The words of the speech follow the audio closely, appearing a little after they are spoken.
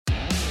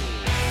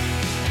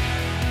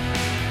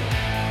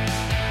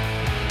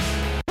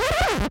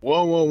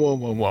Whoa, whoa, whoa,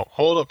 whoa, whoa.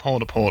 Hold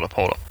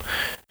up.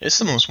 It's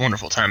the most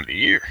wonderful time of the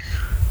year.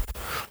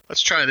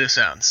 Let's try this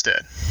out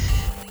instead.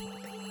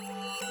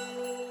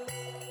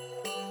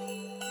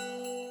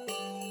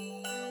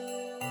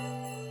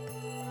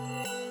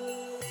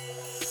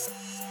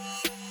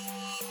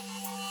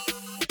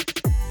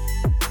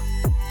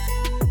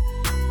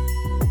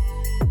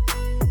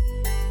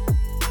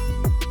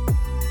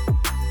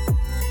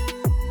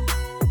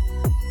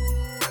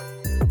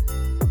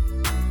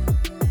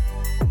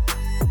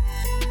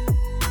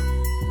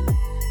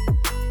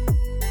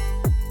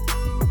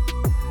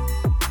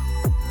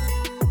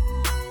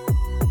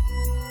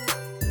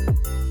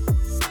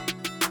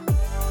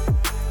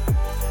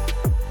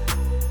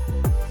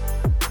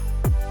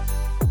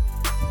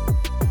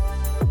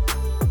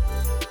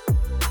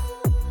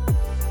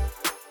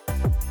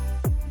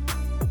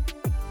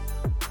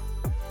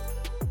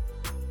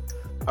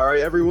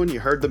 Alright everyone, you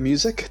heard the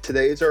music.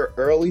 Today is our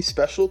early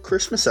special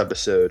Christmas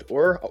episode,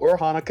 or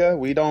Hanukkah.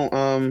 We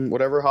don't,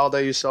 whatever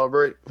holiday you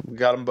celebrate, we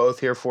got them both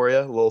here for you.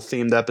 A little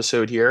themed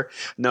episode here.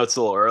 No, it's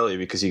a little early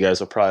because you guys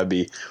will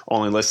probably be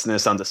only listening to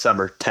this on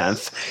December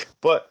 10th.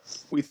 But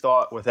we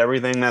thought with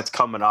everything that's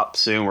coming up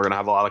soon, we're going to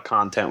have a lot of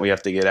content we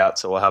have to get out.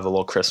 So we'll have a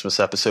little Christmas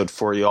episode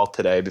for you all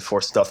today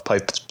before stuff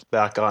pipes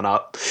back on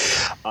up.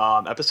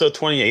 Episode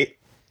 28.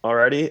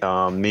 Already,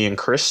 me and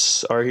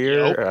Chris are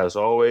here as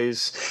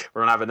always.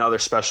 We're gonna have another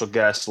special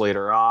guest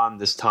later on.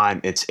 This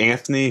time it's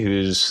Anthony,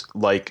 who's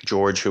like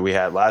George, who we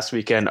had last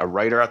weekend, a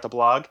writer at the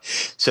blog.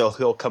 So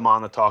he'll come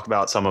on to talk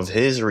about some of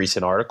his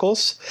recent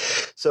articles.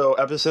 So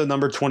episode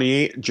number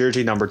 28,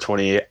 Jersey number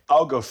 28.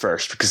 I'll go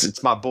first because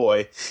it's my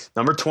boy,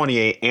 number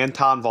 28,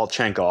 Anton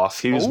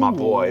Volchenkov. He was my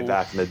boy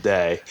back in the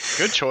day.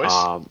 Good choice.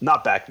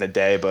 Not back in the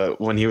day,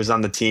 but when he was on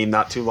the team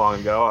not too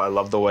long ago. I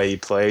love the way he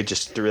played.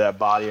 Just threw that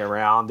body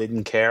around.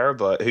 Didn't care.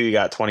 But who you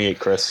got? 28,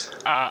 Chris.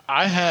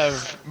 I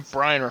have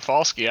Brian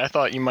Rafalski. I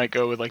thought you might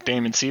go with like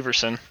Damon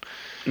Severson.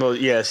 Well,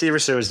 yeah,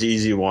 Severson was the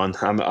easy one.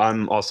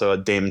 I'm also a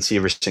Damon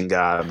Severson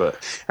guy,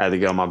 but I had to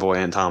go my boy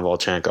Anton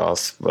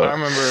Volchenkov. But I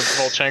remember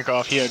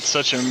Volchenkov. He had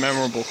such a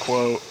memorable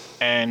quote,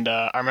 and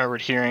I remember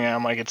hearing it.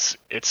 I'm like, it's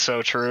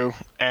so true.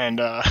 And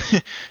I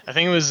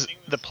think it was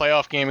the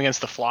playoff game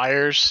against the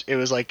Flyers. It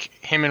was like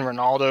him and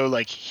Ronaldo.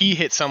 Like he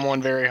hit someone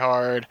very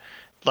hard,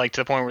 like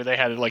to the point where they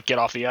had to like get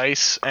off the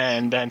ice,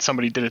 and then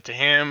somebody did it to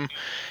him,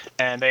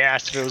 and they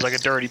asked if it was like a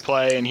dirty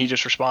play, and he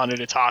just responded,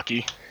 "It's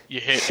hockey.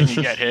 You hit and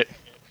you get hit.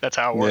 That's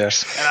how it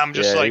works." Yeah. And I'm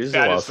just like,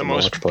 that is the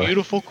most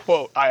beautiful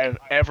quote I have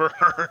ever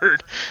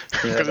heard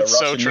because it's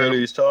so true.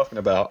 He's talking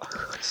about.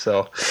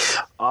 So,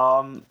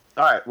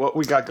 all right, what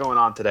we got going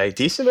on today?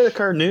 Decent bit of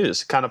current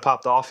news kind of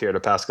popped off here the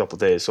past couple of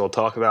days, so we'll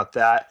talk about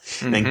that.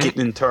 And then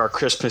getting into our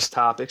Christmas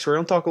topics, we're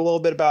going to talk a little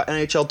bit about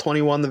NHL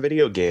 21, the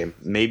video game.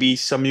 Maybe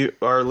some of you,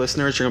 our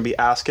listeners, are going to be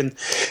asking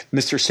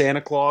Mr.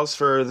 Santa Claus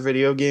for the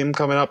video game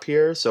coming up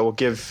here, so we'll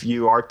give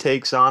you our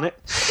takes on it.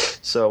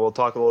 So we'll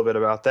talk a little bit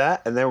about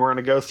that, and then we're going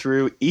to go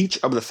through each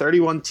of the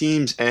 31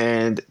 teams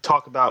and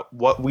talk about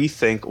what we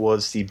think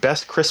was the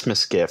best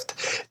Christmas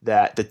gift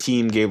that the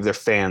team gave their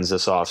fans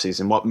this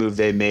offseason, what move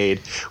they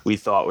made we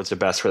thought was the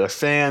best for their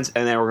fans,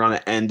 and then we're going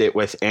to end it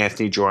with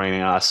Anthony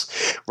joining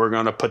us. We're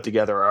going to put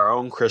together our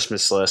own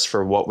Christmas list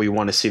for what we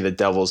want to see the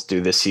Devils do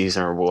this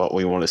season or what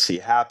we want to see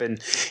happen.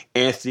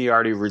 Anthony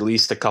already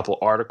released a couple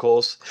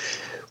articles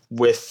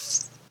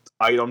with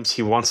items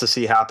he wants to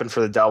see happen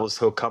for the Devils.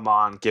 He'll come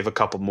on, give a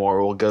couple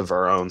more. We'll give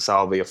our own, so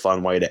that'll be a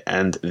fun way to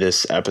end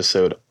this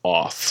episode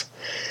off.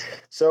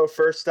 So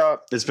first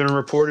up, it's been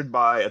reported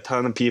by a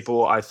ton of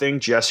people. I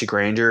think Jesse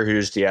Granger,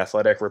 who's the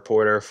athletic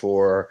reporter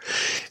for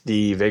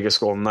the Vegas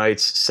Golden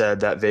Knights, said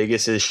that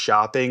Vegas is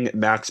shopping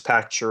Max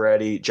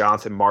Pacioretty,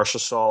 Jonathan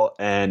Marchessault,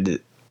 and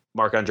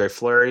Marc-Andre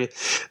Fleury.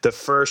 The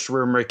first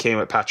rumor came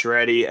at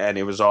Pacioretty, and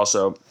it was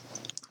also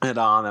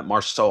on that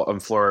Marchessault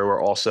and Fleury were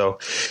also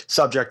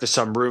subject to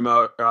some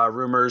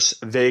rumors.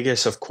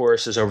 Vegas, of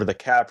course, is over the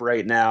cap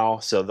right now,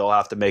 so they'll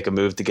have to make a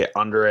move to get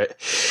under it.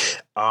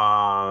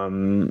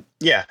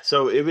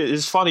 So it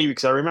was funny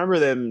because I remember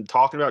them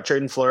talking about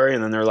trading Fleury,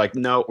 and then they're like,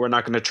 no, we're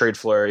not going to trade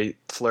Fleury.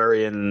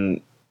 Fleury and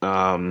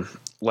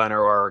Leonard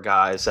are our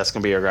guys. That's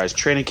going to be our guys'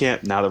 training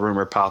camp. Now the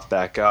rumor popped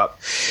back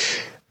up.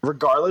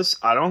 Regardless,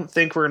 I don't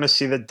think we're going to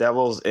see the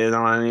Devils in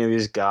on any of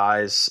these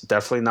guys.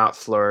 Definitely not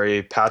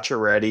Fleury.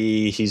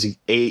 Pacioretty,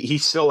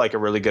 he's still like a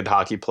really good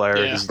hockey player.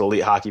 Yeah. He's an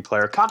elite hockey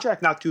player.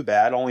 Contract not too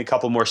bad. Only a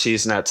couple more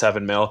seasons at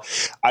 $7 million.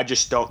 I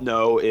just don't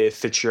know if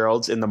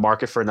Fitzgerald's in the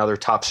market for another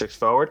top six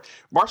forward.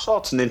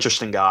 Marchessault's an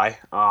interesting guy.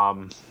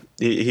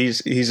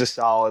 He's a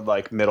solid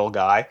like middle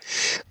guy,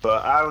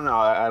 but I don't know.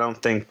 I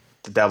don't think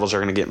the Devils are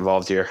going to get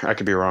involved here. I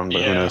could be wrong,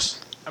 but who knows?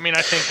 I mean,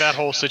 I think that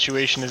whole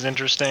situation is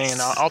interesting,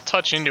 and I'll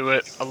touch into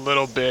it a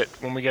little bit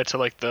when we get to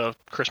like the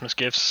Christmas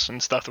gifts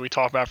and stuff that we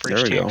talk about for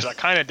each team, because I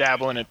kind of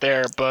dabble in it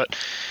there. But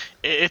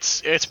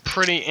it's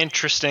pretty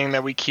interesting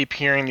that we keep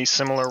hearing these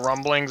similar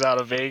rumblings out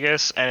of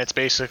Vegas, and it's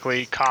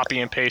basically copy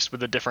and paste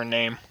with a different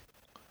name.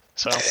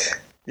 So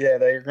Yeah,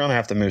 they're going to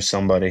have to move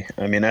somebody.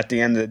 I mean, at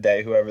the end of the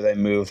day, whoever they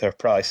move, they're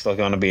probably still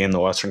going to be in the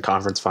Western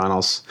Conference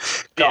Finals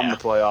come the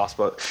playoffs,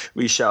 but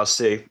we shall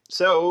see.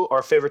 So,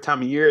 our favorite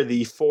time of year,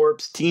 the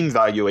Forbes team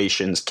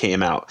valuations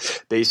came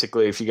out.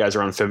 Basically, if you guys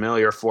are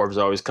unfamiliar, Forbes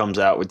always comes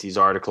out with these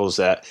articles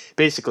that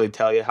basically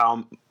tell you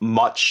how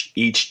much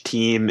each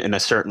team in a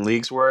certain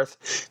league's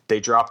worth. They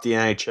dropped the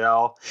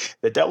NHL.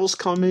 The Devils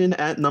come in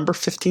at number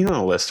 15 on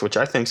the list, which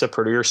I think is a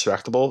pretty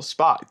respectable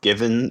spot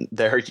given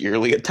their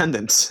yearly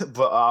attendance.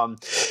 But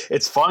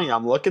it's funny.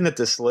 I'm looking at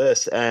this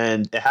list,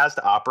 and it has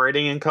the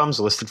operating incomes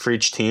listed for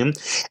each team,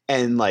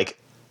 and like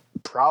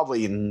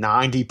probably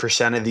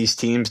 90% of these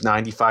teams,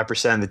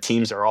 95% of the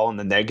teams are all in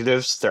the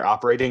negatives, their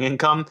operating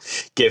income,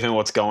 given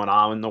what's going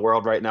on in the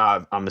world right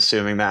now. I'm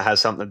assuming that has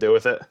something to do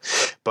with it.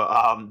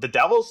 But the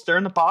Devils, they're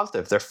in the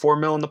positive. They're $4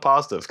 million in the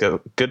positive.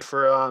 Good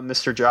for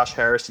Mr. Josh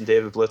Harris and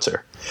David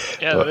Blitzer.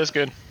 Yeah, that is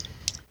good.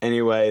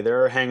 Anyway,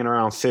 they're hanging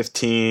around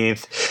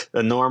 15th.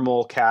 The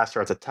normal cast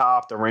are at the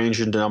top. The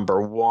Rangers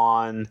number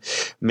 1,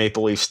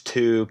 Maple Leafs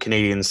 2,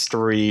 Canadians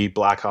 3,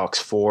 Blackhawks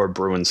 4,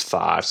 Bruins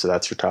 5. So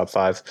that's your top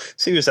 5.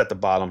 See who's at the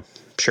bottom.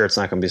 I'm sure it's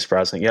not going to be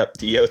surprising. Yep,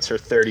 the Yotes are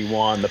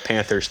 31, the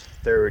Panthers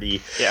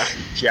 30, yeah,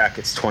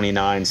 Jackets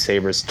 29,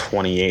 Sabres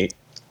 28.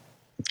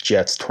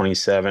 Jets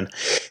 27.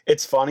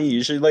 It's funny,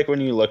 usually like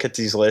when you look at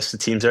these lists, the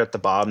teams are at the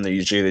bottom. They're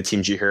usually the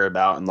teams you hear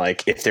about, and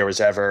like if there was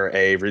ever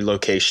a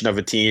relocation of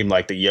a team,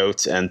 like the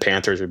Yotes and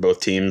Panthers are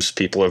both teams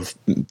people have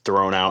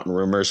thrown out in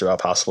rumors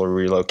about possible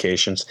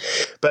relocations.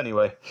 But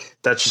anyway,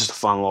 that's just a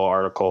fun little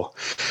article.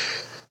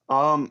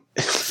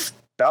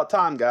 About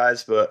time,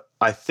 guys, but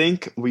I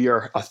think we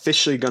are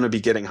officially going to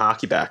be getting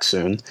hockey back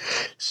soon.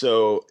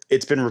 So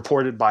it's been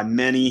reported by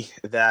many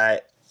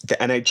that the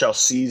NHL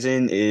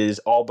season is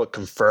all but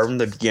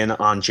confirmed to begin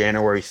on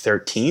January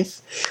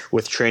 13th,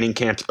 with training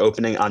camps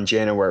opening on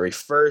January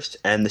 1st,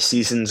 and the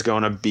season's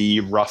going to be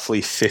roughly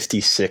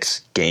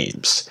 56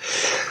 games.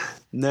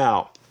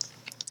 Now,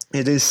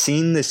 it is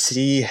seen to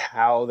see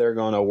how they're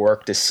going to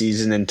work the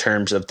season in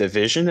terms of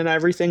division and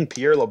everything.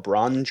 Pierre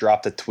LeBrun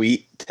dropped a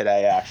tweet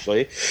today,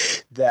 actually,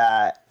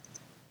 that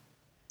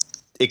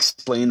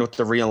explained what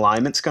the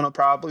realignment's going to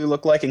probably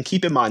look like. And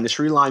keep in mind, this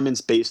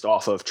realignment's based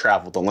off of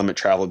travel, the limit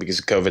travel because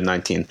of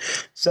COVID-19.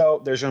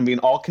 So there's going to be an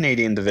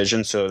all-Canadian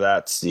division. So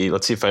that's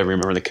let's see if I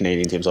remember the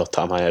Canadian teams off the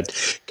top of my head.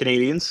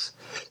 Canadians,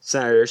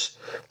 Senators,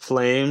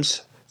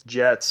 Flames,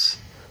 Jets,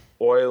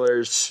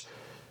 Oilers.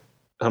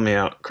 Help me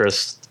out,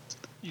 Chris.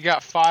 You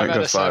got 5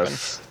 out of 7.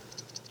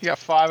 You got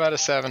 5 out of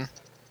 7.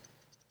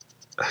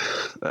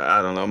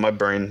 I don't know. My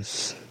brain.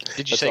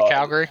 Did you say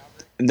Calgary?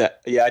 No,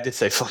 yeah, I did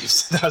say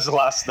Flames. That was the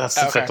last. That's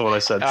the fifth one I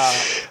said.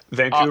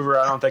 Vancouver,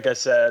 I don't think I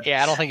said.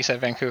 Yeah, I don't think you said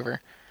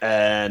Vancouver.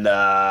 And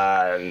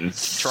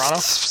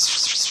Toronto?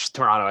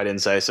 Toronto, I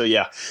didn't say. So,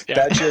 yeah,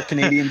 that's your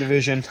Canadian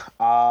division.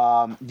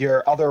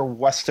 Your other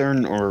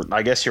Western, or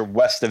I guess your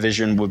West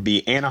division would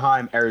be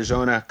Anaheim,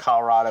 Arizona,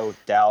 Colorado,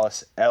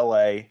 Dallas,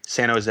 LA,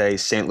 San Jose,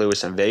 St.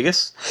 Louis, and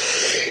Vegas.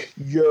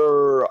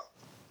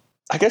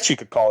 I guess you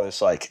could call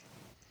this like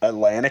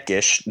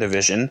Atlantic-ish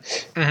division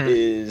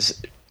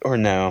is, or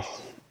no.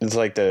 It's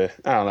like I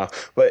don't know,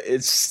 but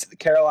it's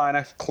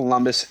Carolina,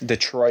 Columbus,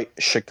 Detroit,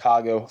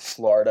 Chicago,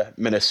 Florida,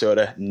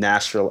 Minnesota,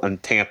 Nashville,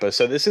 and Tampa.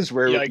 So this is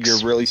where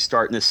you're really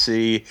starting to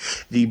see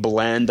the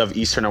blend of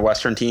Eastern and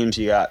Western teams.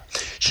 You got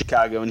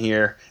Chicago in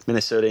here,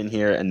 Minnesota in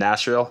here, and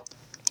Nashville,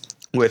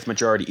 with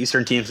majority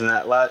Eastern teams in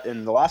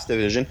the last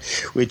division,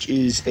 which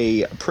is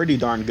a pretty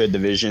darn good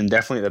division.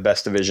 Definitely the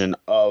best division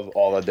of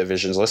all the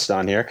divisions listed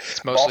on here.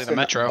 It's mostly Boston, the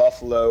Metro.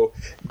 Buffalo,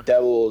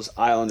 Devils,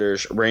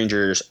 Islanders,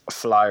 Rangers,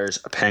 Flyers,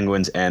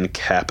 Penguins, and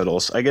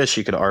Capitals. I guess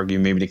you could argue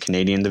maybe the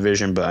Canadian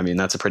division, but I mean,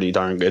 that's a pretty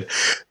darn good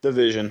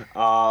division.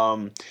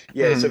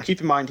 So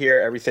keep in mind here,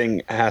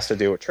 everything has to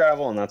do with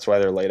travel, and that's why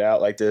they're laid out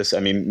like this.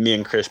 I mean, me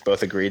and Chris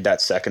both agreed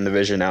that second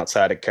division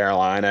outside of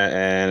Carolina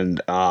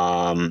and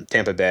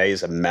Tampa Bay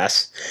is a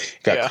mess.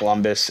 You got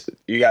Columbus.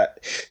 You got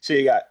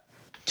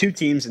 2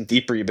 teams in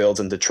deep rebuilds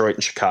in Detroit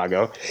and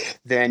Chicago.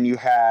 Then you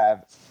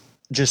have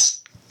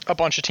just a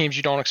bunch of teams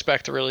you don't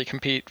expect to really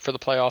compete for the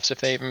playoffs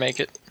if they even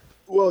make it.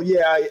 Well,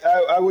 yeah,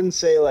 I wouldn't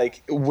say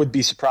would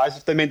be surprised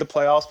if they made the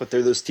playoffs, but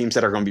they're those teams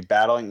that are going to be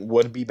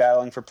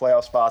battling for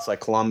playoff spots.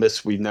 Like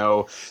Columbus, we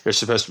know they're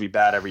supposed to be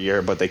bad every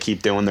year, but they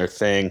keep doing their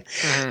thing.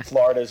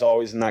 Florida is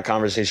always in that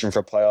conversation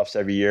for playoffs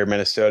every year.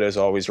 Minnesota is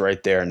always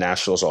right there.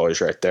 Nashville's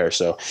always right there.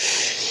 So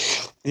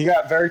you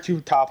got very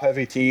 2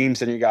 top-heavy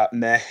teams, and you got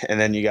meh,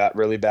 and then you got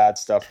really bad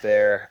stuff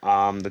there.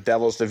 The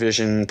Devils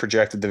division,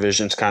 projected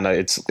division's kind of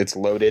it's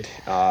loaded.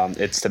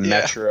 It's the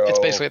Metro. It's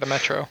basically the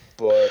Metro.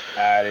 But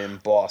add in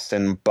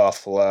Boston,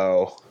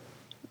 Buffalo.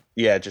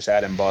 Yeah, just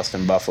add in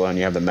Boston, Buffalo, and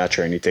you have the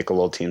Metro, and you take a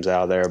little teams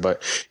out of there.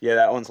 But yeah,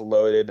 that one's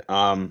loaded.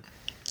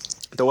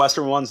 The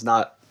Western one's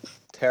not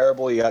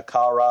terrible. You got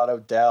Colorado,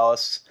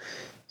 Dallas,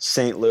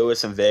 St.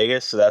 Louis, and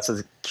Vegas. So that's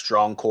a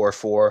strong core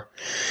four.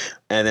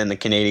 And then the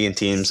Canadian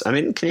teams. I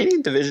mean, the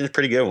Canadian division is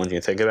pretty good when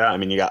you think about it. I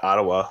mean, you got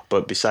Ottawa,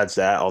 but besides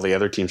that, all the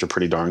other teams are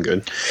pretty darn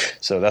good.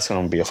 So that's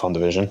going to be a fun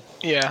division.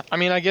 Yeah, I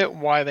mean, I get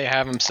why they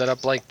have them set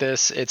up like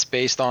this. It's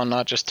based on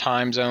not just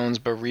time zones,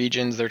 but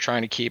regions. They're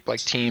trying to keep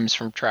like teams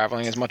from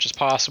traveling as much as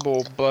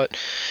possible. But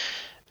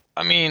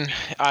I mean,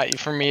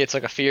 for me, it's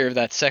like a fear of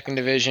that second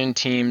division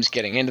teams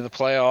getting into the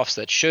playoffs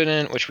that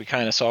shouldn't, which we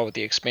kind of saw with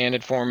the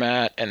expanded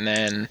format, and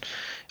then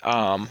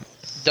how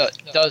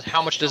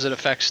much does it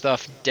affect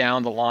stuff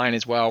down the line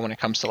as well when it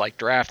comes to like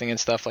drafting and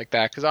stuff like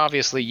that? Because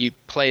obviously you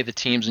play the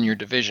teams in your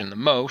division the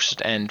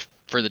most, and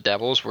for the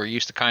Devils, we're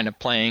used to kind of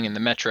playing in the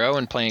Metro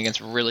and playing against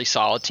really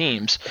solid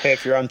teams. Hey,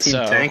 if you're on Team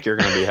Tank, you're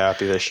going to be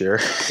happy this year.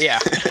 Yeah.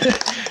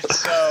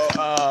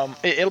 So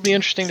it'll be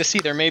interesting to see.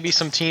 There may be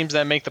some teams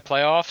that make the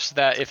playoffs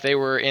that if they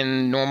were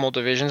in normal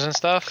divisions and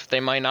stuff, they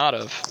might not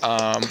have.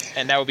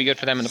 And that would be good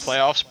for them in the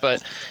playoffs.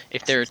 But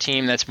if they're a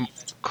team that's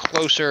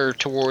closer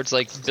towards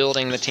like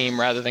building the team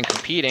rather than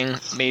competing,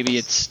 maybe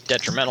it's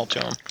detrimental to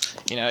them.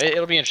 You know,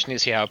 it'll be interesting to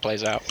see how it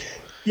plays out.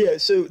 Yeah,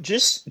 so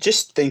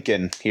just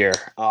thinking here,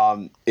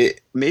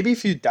 maybe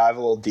if you dive a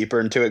little deeper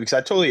into it, because I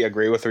totally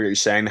agree with what you're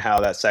saying, how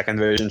that second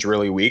division is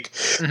really weak.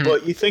 Mm-hmm.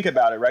 But you think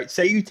about it, right?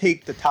 Say you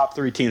take the top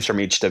three teams from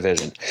each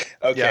division.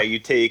 Okay, yeah. You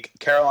take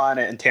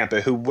Carolina and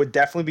Tampa, who would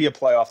definitely be a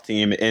playoff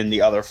team in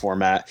the other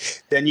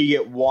format. Then you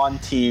get one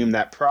team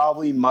that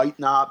probably might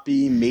not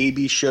be,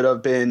 maybe should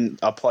have been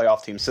a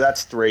playoff team. So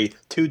that's three.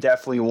 Two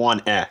definitely,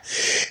 one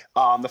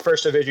The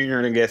first division,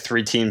 you're going to get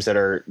three teams that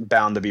are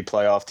bound to be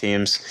playoff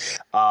teams.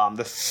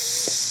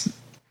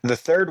 The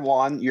third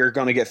one, you're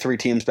going to get three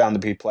teams bound to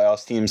be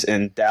playoff teams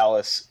in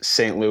Dallas,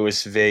 St.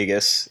 Louis,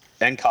 Vegas,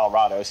 and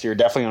Colorado. So you're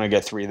definitely going to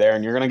get three there,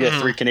 and you're going to get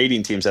three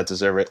Canadian teams that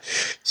deserve it.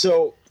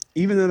 So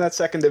even though that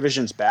second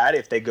division's bad,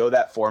 if they go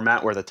that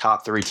format where the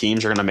top three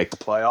teams are going to make the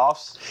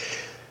playoffs,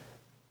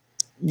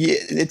 yeah,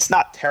 it's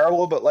not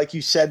terrible. But like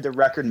you said, the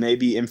record may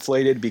be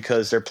inflated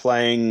because they're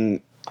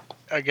playing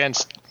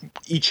against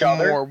each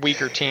other, more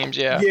weaker teams.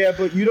 Yeah,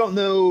 but you don't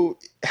know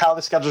how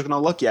the schedule's going to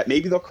look yet.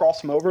 Maybe they'll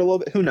cross them over a little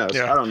bit. Who knows?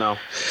 Yeah. I don't know.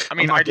 I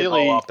mean, I'm not ideally,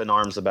 getting all up in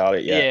arms about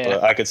it yet,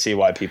 but I could see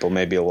why people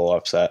may be a little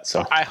upset.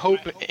 So I hope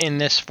in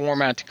this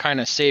format to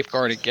kind of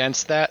safeguard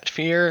against that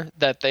fear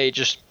that they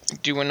just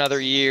do another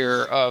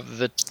year of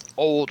the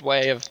old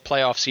way of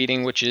playoff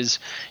seeding, which is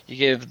you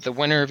give the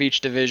winner of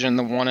each division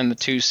the 1 and the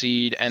 2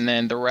 seed, and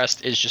then the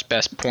rest is just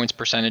best points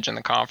percentage in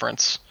the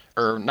conference,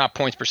 or not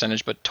points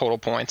percentage, but total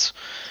points.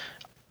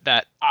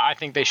 That I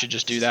think they should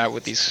just do that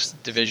with these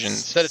divisions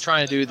instead of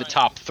trying to do the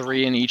top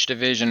 3 in each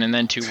division and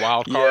then 2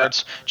 wild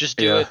cards. Yeah. Just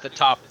do it. The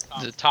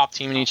top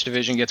team in each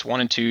division gets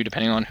 1 and 2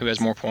 depending on who has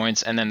more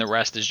points, and then the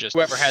rest is just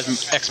whoever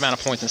has X amount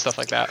of points and stuff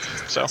like that.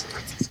 So.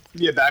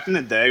 Yeah, back in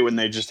the day when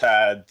they just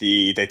had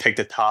they take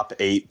the top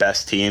 8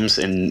 best teams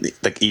in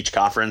like each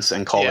conference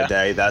and call it a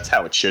day. That's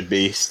how it should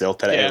be still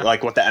today,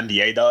 like what the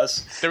NBA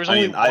does. There was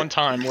only one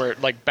time where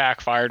it like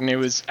backfired, and it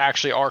was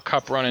actually our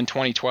cup run in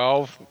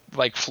 2012.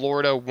 Like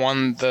Florida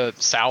won the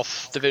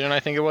South Division, I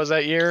think it was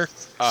that year,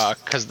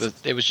 because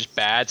it was just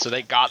bad. So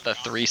they got the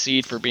 3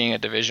 seed for being a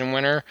division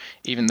winner,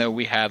 even though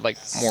we had like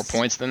more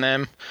points than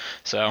them.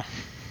 So.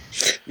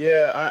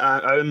 Yeah,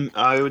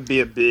 I would be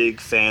a big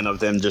fan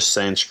of them just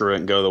saying screw it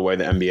and go the way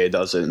the NBA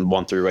does it, in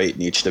 1 through 8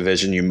 in each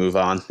division. You move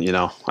on. You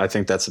know, I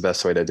think that's the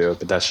best way to do it,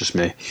 but that's just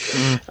me.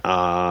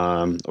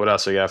 What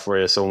else we got for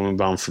you? So we'll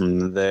move on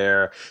from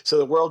there. So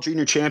the World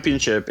Junior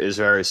Championship is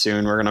very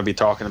soon. We're going to be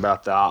talking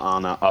about that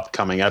on an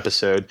upcoming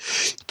episode.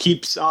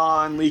 Keeps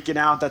on leaking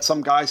out that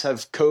some guys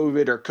have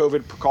COVID or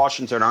COVID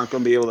precautions and aren't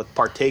going to be able to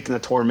partake in the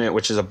tournament,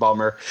 which is a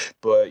bummer,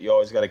 but you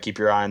always got to keep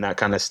your eye on that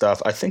kind of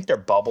stuff. I think they're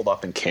bubbled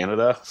up in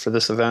Canada for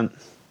this event.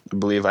 I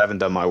believe. I haven't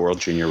done my World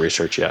Junior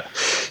research yet.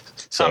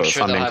 So I'm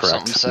sure if I'm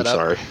incorrect, I'm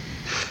sorry.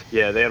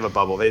 Yeah, they have a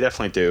bubble. They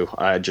definitely do.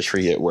 I just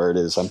forget where it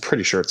is. I'm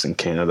pretty sure it's in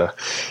Canada.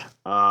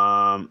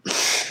 Trying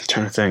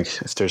to think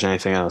if there's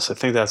anything else. I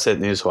think that's it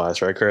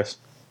news-wise, right, Chris?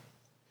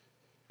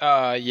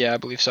 Yeah, I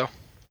believe so.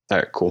 All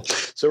right, cool.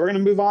 So we're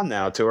going to move on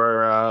now to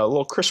our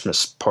little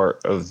Christmas part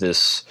of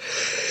this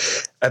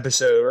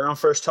episode. We're going to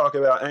first talk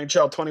about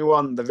NHL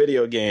 21, the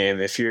video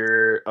game. If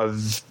you're a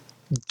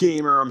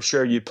gamer, I'm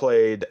sure you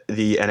played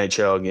the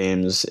NHL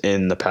games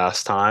in the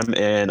past time,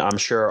 and I'm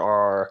sure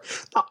our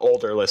not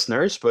older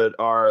listeners, but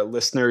our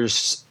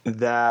listeners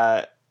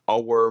that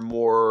were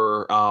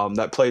more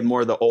that played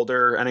more of the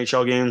older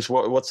NHL games.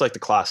 What's like the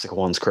classic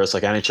ones, Chris?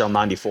 Like NHL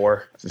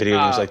 '94 video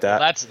games like that.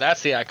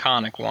 That's the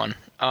iconic one.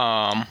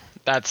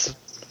 That's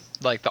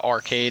like the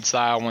arcade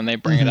style when they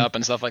bring it up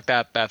and stuff like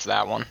that. That's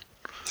that one.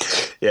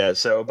 Yeah.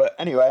 So, but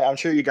anyway, I'm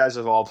sure you guys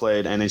have all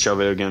played NHL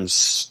video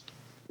games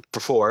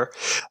before.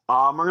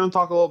 We're going to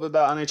talk a little bit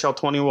about NHL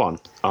 21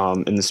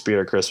 in the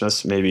spirit of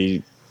Christmas.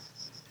 Maybe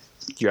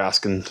you're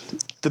asking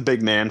the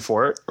big man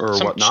for it or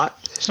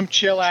whatnot. Some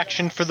chill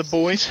action for the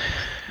boys.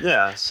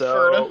 Yeah,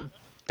 so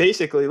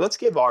basically, let's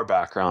give our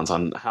backgrounds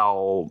on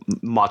how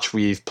much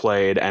we've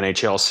played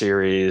NHL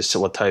series,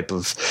 what type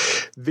of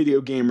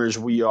video gamers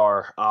we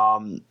are.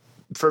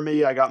 for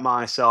me, I got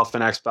myself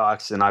an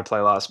Xbox, and I play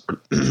a lot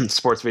of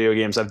sports video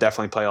games. I've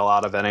definitely played a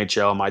lot of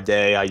NHL in my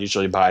day. I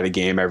usually buy the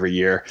game every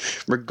year,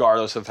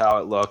 regardless of how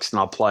it looks, and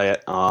I'll play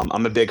it.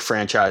 I'm a big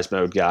franchise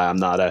mode guy. I'm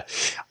not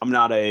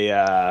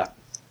a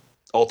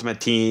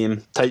Ultimate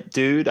Team type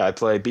dude. I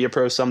play Be a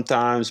Pro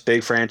sometimes,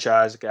 big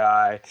franchise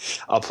guy.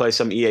 I'll play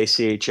some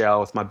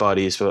EACHL with my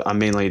buddies, but I'm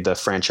mainly the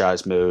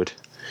franchise mode.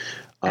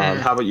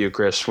 How about you,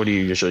 Chris? What do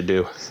you usually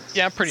do?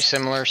 Yeah, pretty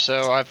similar.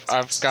 So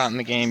I've gotten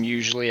the game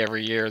usually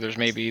every year. There's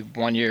maybe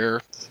 1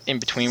 year in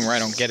between where I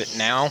don't get it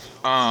now.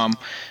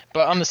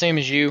 But I'm the same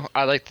as you.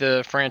 I like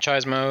the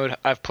franchise mode.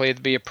 I've played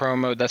the Be a Pro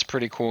mode. That's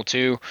pretty cool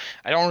too.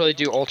 I don't really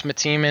do Ultimate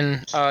Team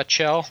in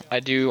Chel. I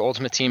do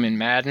Ultimate Team in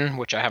Madden,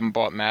 which I haven't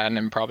bought Madden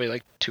in probably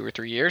like 2 or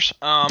 3 years.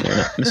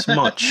 This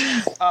much.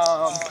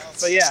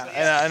 But yeah,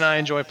 and I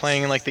enjoy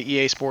playing in like the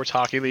EA Sports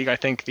Hockey League. I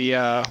think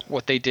the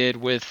what they did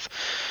with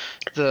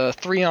the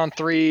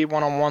 3-on-3,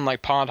 1-on-1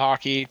 like pod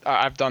hockey,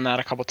 I've done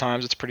that a couple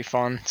times. It's pretty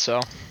fun. So.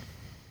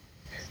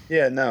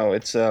 Yeah, no,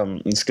 it's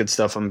good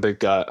stuff. I'm a big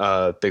fan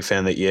of the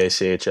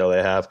EACHL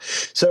they have.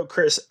 So,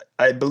 Chris,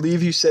 I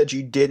believe you said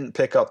you didn't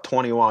pick up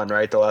 21,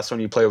 right? The last one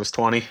you played was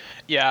 20?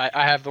 Yeah,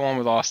 I have the one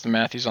with Austin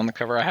Matthews on the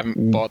cover. I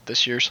haven't bought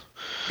this year's.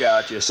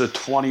 Gotcha. So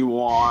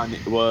 21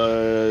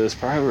 was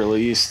probably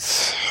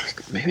released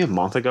maybe a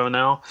month ago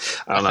now.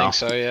 I don't know. think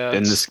so, yeah.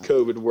 In this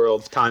COVID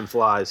world, time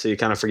flies, so you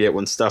kind of forget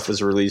when stuff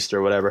was released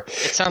or whatever.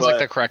 It sounds like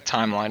the correct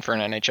timeline for an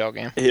NHL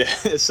game. Yeah,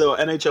 so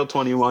NHL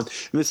 21,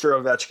 Mr.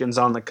 Ovechkin's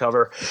on the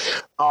cover.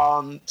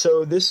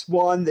 So this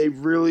one, they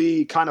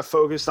really kind of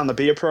focused on the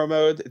Be a Pro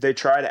mode. They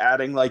tried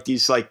adding like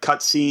these like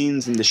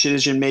cutscenes and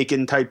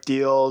decision-making type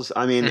deals.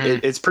 I mean,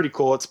 it's pretty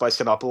cool. It spiced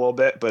it up a little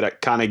bit, but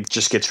it kind of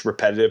just gets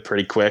repetitive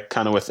pretty quick,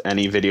 kind of with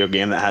any video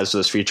game that has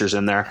those features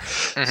in there.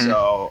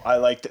 So I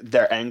liked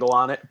their angle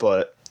on it,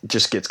 but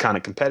just gets kind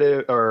of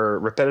competitive or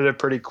repetitive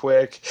pretty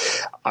quick.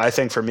 I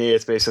think for me,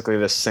 it's basically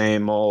the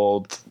same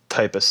old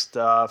type of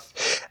stuff.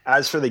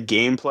 As for the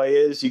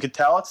gameplay you could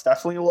tell it's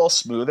definitely a little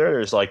smoother.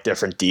 There's like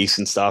different dekes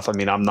and stuff. I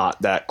mean, I'm not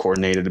that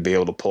coordinated to be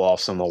able to pull off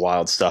some of the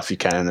wild stuff you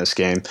can in this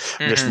game.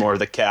 I'm just more of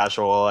the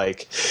casual,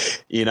 like,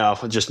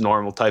 just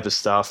normal type of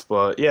stuff.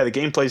 But yeah, the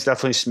gameplay is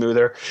definitely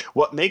smoother.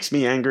 What makes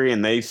me angry,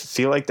 and they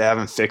feel like they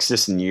haven't fixed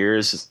this in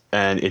years,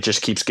 and it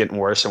just keeps getting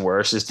worse and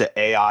worse, is the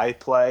AI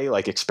play,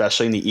 like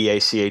especially in the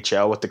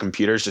EACHL with the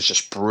computers. It's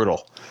just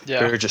brutal. Yeah.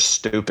 They're just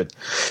stupid.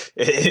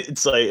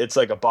 It's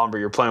like a bumper.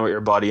 You're playing with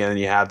your buddy and then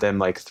you have them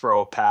like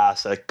throw a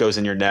pass that goes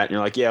in your net and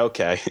you're like, yeah,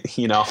 okay.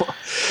 Yeah.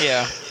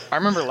 I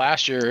remember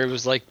last year it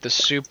was like the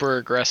super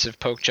aggressive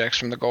poke checks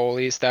from the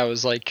goalies. That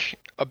was like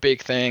a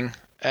big thing.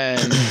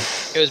 And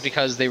it was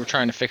because they were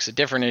trying to fix a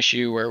different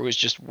issue where it was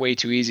just way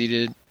too easy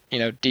to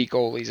deke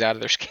goalies out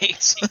of their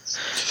skates.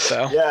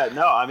 So yeah,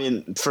 no, I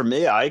mean, for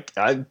me, I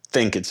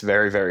think it's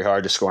very, very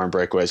hard to score in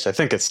breakaways. I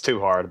think it's too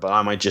hard, but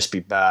I might just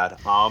be bad.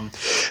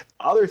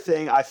 Other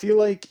thing, I feel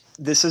like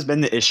this has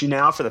been the issue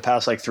now for the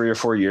past like 3 or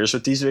 4 years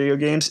with these video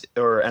games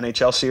or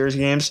NHL series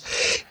games,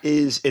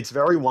 is it's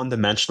very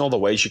one-dimensional the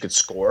ways you could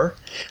score.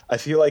 I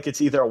feel like it's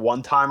either a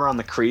one-timer on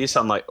the crease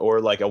or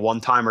like a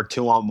one-timer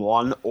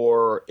 2-on-1,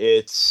 or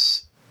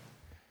it's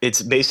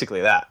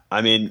basically that.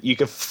 I mean, you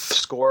could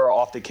score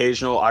off the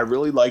occasional. I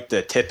really like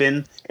the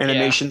tip-in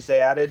animations they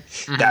added.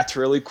 That's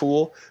really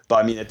cool. But,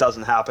 I mean, it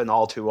doesn't happen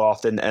all too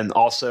often. And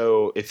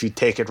also, if you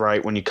take it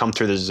right, when you come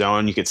through the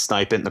zone, you could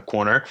snipe it in the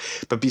corner.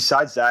 But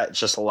besides that, it's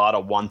just a lot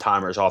of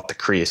one-timers off the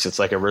crease. It's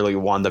like a really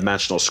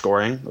one-dimensional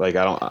scoring. Like,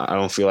 I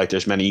don't feel like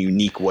there's many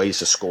unique ways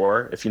to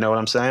score, if you know what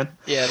I'm saying.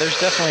 Yeah, there's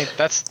definitely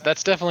that's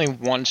definitely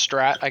one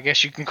strat, I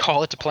guess you can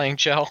call it, to playing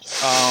Chel.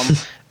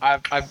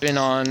 I've been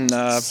on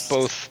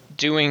both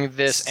doing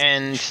this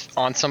and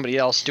on somebody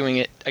else doing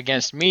it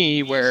against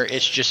me, where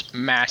it's just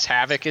mass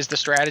havoc is the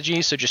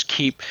strategy. So just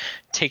keep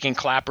taking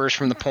clappers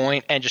from the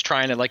point and just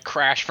trying to like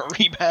crash for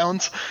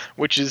rebounds,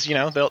 which is,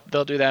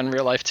 they'll do that in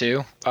real life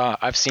too.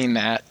 I've seen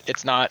that.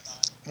 It's not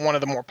one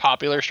of the more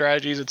popular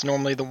strategies. It's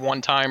normally the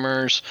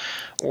one-timers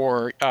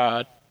or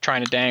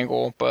trying to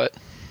dangle, but...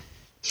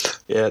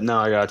 Yeah, no,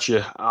 I got you.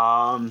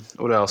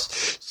 What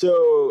else?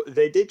 So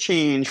they did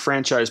change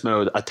franchise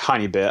mode a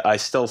tiny bit. I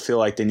still feel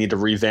like they need to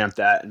revamp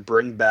that and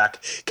bring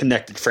back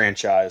connected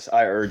franchise.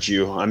 I urge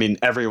you. I mean,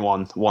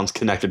 everyone wants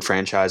connected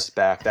franchise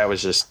back. That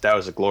was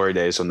the glory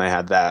days when they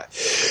had that.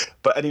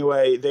 But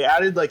anyway, they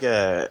added like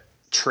a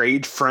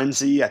trade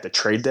frenzy at the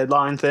trade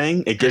deadline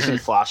thing. It gives me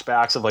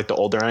flashbacks of like the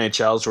older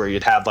NHLs where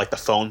you'd have like the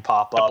phone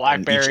pop up. The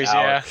Blackberries,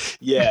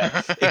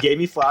 yeah. It gave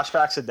me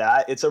flashbacks of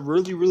that. It's a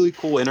really, really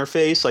cool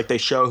interface. Like they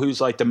show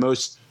who's like the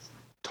most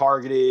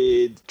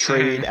targeted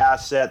trade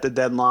asset at the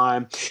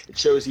deadline. It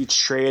shows each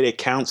trade. It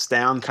counts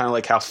down kind of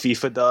like how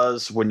FIFA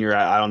does when you're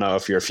I don't know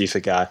if you're a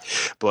FIFA guy,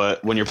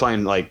 but when you're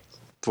playing like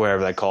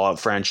whatever they call it,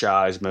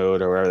 franchise mode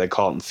or whatever they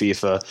call it in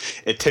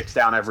FIFA, it ticks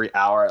down every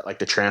hour at like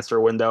the transfer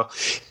window.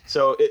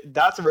 So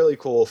that's a really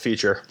cool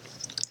feature.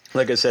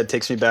 Like I said,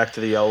 takes me back to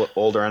the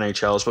older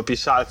NHLs. But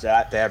besides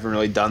that, they haven't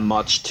really done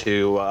much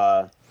to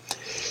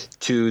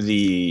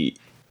the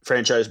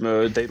franchise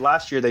mode.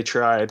 Last year they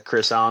tried,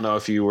 Chris, I don't know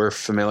if you were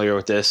familiar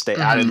with this. They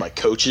added like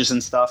coaches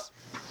and stuff.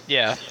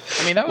 Yeah.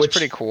 I mean, that was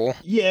pretty cool.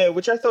 Yeah,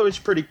 which I thought was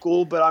pretty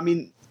cool, but I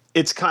mean,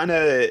 it's kind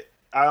of,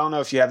 I don't know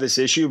if you have this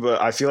issue, but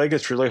I feel like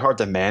it's really hard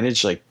to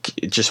manage. Like,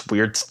 just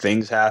weird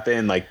things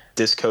happen. Like,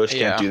 this coach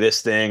can't do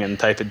this thing and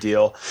type of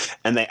deal.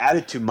 And they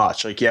added too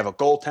much. Like, you have a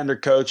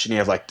goaltender coach and you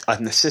have, like,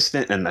 an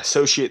assistant and an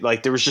associate.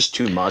 Like, there was just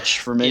too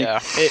much for me.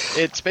 Yeah.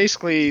 It's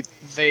basically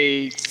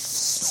they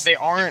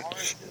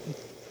aren't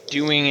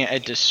doing a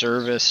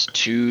disservice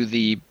to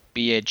the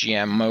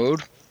BAGM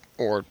mode.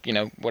 Or, you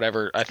know,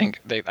 whatever. I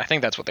think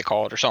that's what they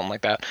call it or something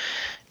like that.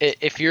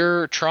 If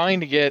you're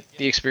trying to get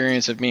the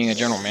experience of being a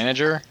general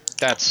manager,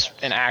 that's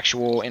an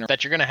actual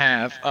that you're going to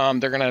have.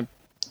 They're going to,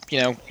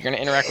 you know, you're going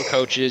to interact with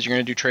coaches, you're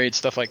going to do trades,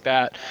 stuff like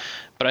that.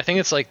 But I think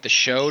it's like the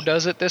show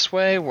does it this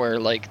way, where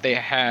like they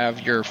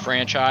have your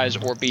franchise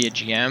or be a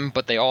GM,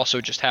 but they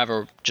also just have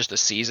a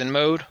season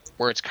mode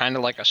where it's kind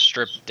of like a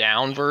stripped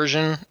down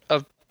version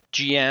of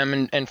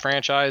GM and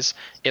franchise.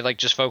 It like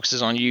just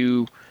focuses on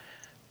you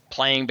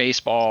playing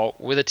baseball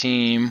with a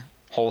team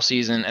whole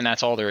season, and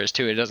that's all there is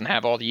to it. It doesn't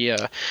have all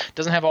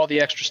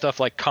the extra stuff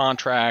like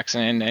contracts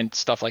and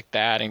stuff like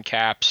that and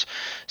caps.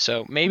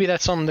 So maybe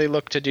that's something they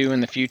look to do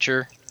in the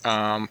future.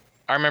 I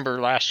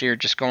remember last year,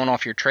 just going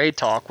off your trade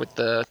talk with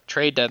the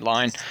trade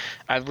deadline,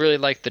 I really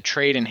liked the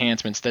trade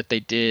enhancements that they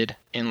did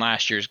in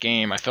last year's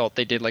game. I felt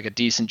they did like a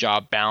decent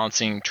job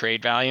balancing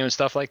trade value and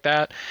stuff like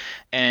that.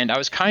 And I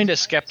was kind of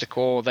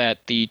skeptical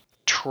that the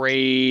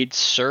trade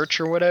search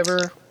or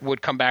whatever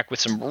would come back with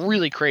some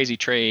really crazy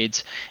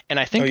trades, and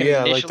I think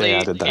initially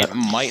it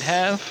might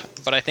have,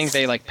 but I think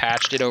they like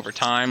patched it over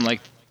time,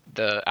 like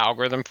the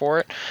algorithm for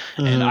it.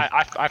 And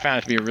I found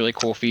it to be a really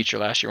cool feature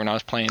last year when I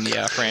was playing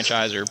the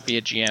franchise or be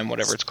a GM,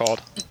 whatever it's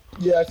called.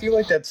 Yeah, I feel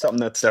like that's something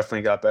that's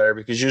definitely got better,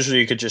 because usually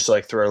you could just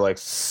like throw like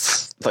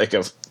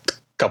a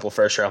couple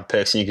first round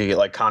picks and you could get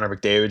like Connor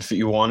McDavid if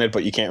you wanted,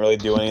 but you can't really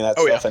do any of that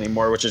stuff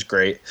anymore, which is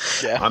great.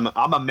 Yeah,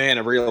 I'm a man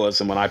of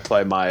realism when I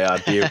play my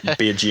be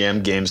a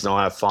GM games and I'll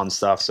have fun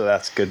stuff, so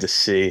that's good to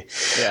see.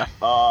 Yeah.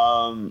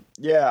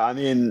 I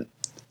mean,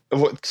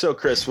 so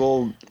Chris,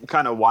 we'll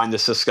kind of wind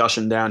this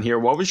discussion down here.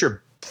 What was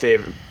your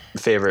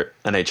favorite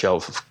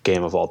NHL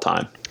game of all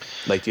time?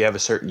 Like, do you have a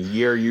certain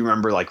year you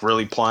remember like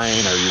really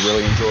playing or you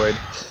really enjoyed?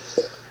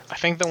 I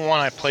think the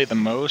one I played the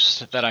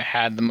most, that I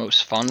had the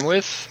most fun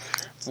with,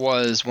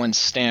 was when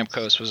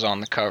Stamkos was on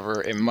the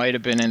cover. It might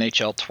have been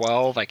NHL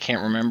 12. I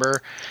can't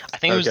remember. I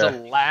think it was the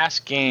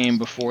last game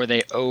before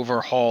they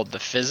overhauled the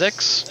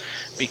physics,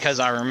 because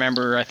I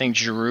remember I think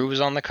Giroux was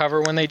on the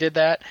cover when they did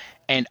that,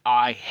 and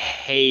I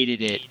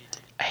hated it.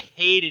 I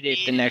hated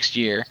it the next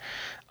year.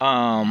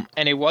 And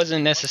it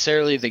wasn't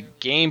necessarily the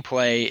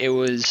gameplay. It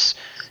was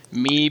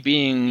me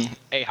being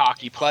a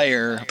hockey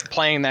player,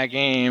 playing that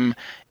game,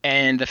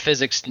 and the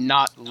physics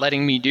not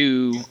letting me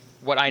do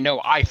what I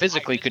know I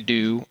physically could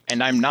do,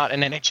 and I'm not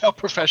an NHL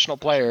professional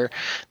player.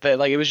 That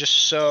like it was just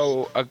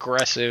so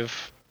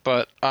aggressive.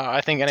 But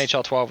I think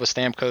NHL 12 was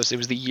Stamkos. It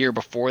was the year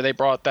before they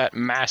brought that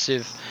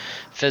massive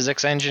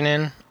physics engine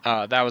in.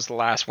 That was the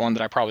last one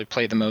that I probably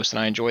played the most and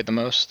I enjoyed the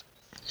most.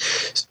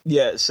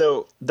 Yeah,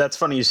 so that's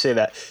funny you say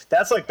that.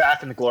 That's like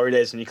back in the glory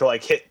days when you could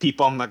like hit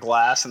people on the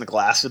glass and the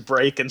glass would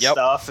break and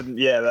stuff, and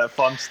that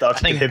fun stuff. I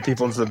think hit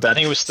people into the bed. I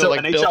think it was still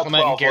like Bill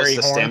Clement and Gary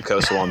Horn. The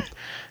Stamkos one.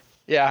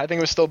 Yeah, I think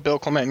it was still Bill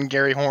Clement and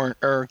Gary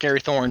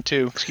Thorne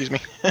too. Excuse me.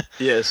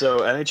 Yeah, so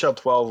NHL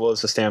 12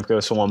 was the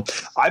Stamkos one.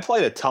 I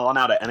played a ton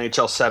out of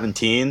NHL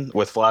 17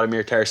 with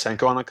Vladimir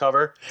Tarasenko on the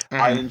cover.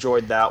 I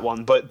enjoyed that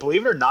one, but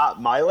believe it or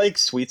not, my like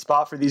sweet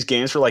spot for these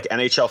games were like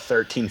NHL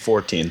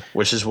 13-14,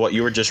 which is what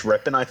you were just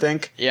ripping, I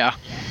think. Yeah.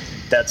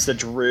 That's the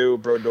Giroux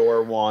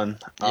Brodeur one.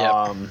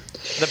 Yep.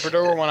 The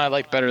Brodeur one I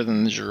like better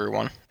than the Giroux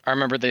one. I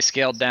remember they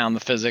scaled down the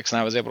physics, and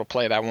I was able to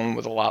play that one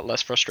with a lot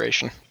less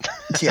frustration.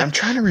 Yeah, I'm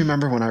trying to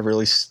remember when I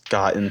really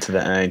got into the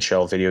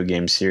NHL video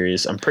game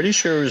series. I'm pretty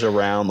sure it was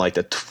around like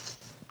the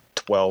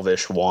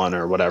 12-ish one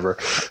or whatever.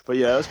 But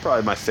yeah, that's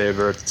probably my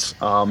favorites.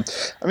 I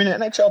mean,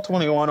 NHL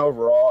 21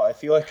 overall, I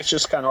feel like it's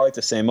just kind of like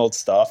the same old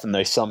stuff, and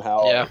they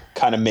somehow are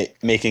kind of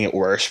making it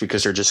worse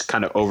because they're just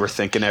kind of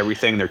overthinking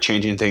everything. They're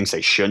changing things they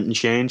shouldn't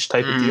change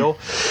type of deal.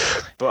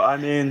 But I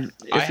mean,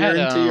 if you're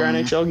into your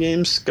NHL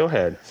games, go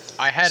ahead.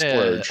 I had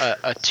a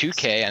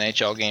 2K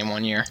NHL game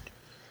one year.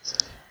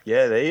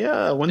 Yeah, they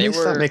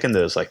start making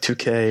those, like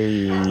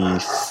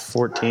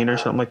 2K14 or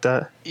something like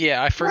that?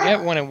 Yeah, I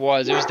forget when it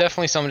was. It was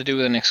definitely something to do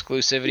with an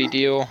exclusivity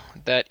deal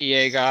that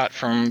EA got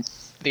from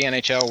the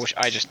NHL, which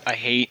I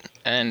hate,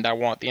 and I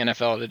want the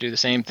NFL to do the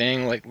same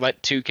thing. Like,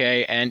 let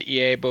 2K and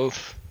EA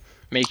both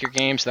make your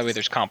games, so that way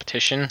there's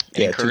competition.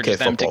 It encourages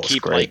them to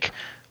keep like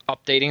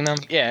updating them.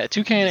 Yeah,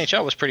 2K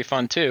NHL was pretty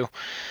fun too.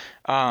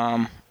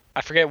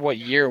 I forget what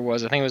year it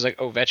was. I think it was like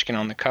Ovechkin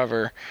on the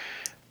cover,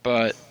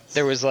 but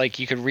there was like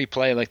you could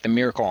replay like the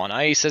Miracle on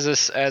Ice as a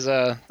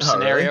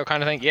scenario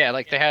kind of thing. Yeah,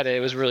 like they had it.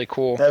 It was really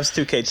cool. That was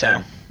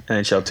 2K10.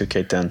 NHL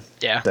 2K10.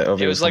 Yeah, That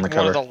it was on like the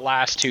one cover. of the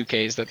last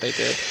 2Ks that they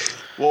did.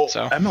 Well,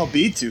 So.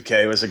 MLB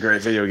 2K was a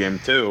great video game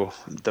too.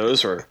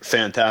 Those were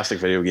fantastic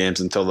video games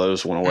until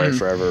those went away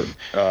forever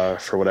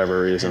for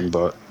whatever reason.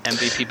 But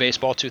MVP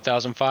Baseball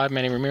 2005,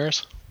 Manny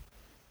Ramirez.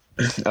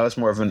 I was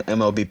more of an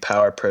MLB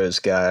Power Pros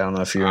guy. I don't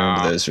know if you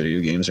remember those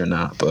video games or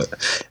not,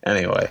 but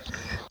anyway.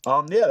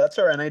 Yeah, that's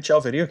our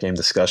NHL video game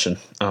discussion.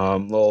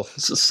 Well,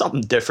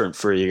 something different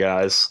for you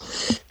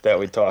guys that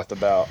we talked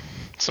about.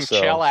 Some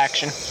Chel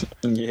action.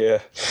 Yeah.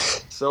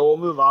 So we'll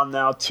move on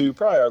now to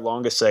probably our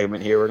longest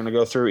segment here. We're going to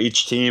go through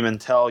each team and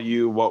tell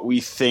you what we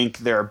think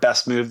their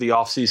best move the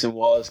offseason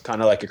was, kind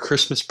of like a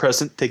Christmas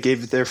present they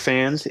gave their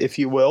fans, if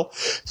you will.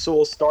 So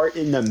we'll start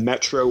in the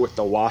Metro with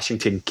the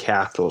Washington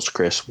Capitals.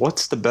 Chris,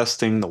 what's the best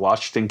thing the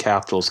Washington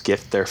Capitals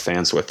gift their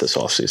fans with this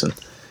offseason?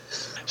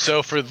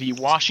 So for the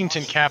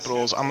Washington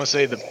Capitals, I'm going to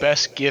say the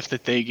best gift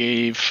that they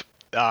gave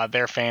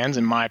their fans,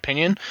 in my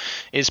opinion,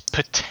 is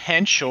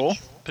potential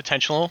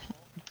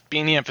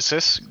being the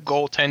emphasis,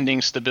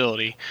 goaltending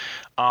stability.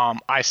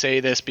 I say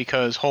this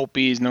because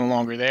Holtby is no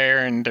longer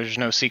there, and there's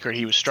no secret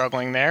he was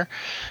struggling there.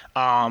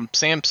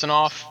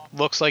 Samsonov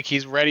looks like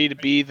he's ready to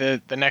be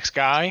the next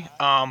guy,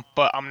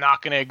 but I'm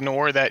not going to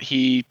ignore that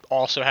he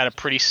also had a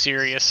pretty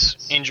serious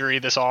injury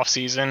this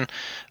offseason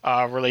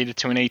related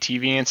to an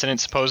ATV incident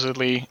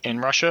supposedly in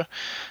Russia.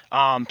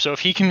 So if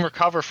he can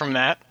recover from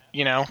that,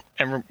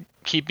 and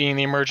keep being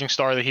the emerging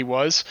star that he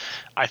was,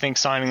 I think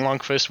signing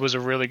Lundqvist was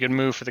a really good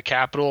move for the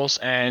Capitals.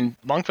 And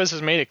Lundqvist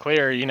has made it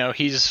clear,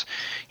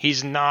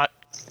 he's not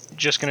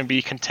just going to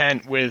be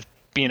content with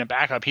being a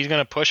backup. He's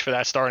going to push for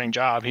that starting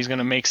job. He's going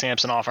to make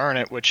Samsonov earn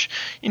it, which,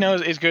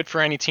 is good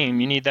for any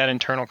team. You need that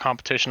internal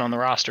competition on the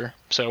roster.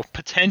 So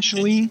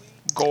potentially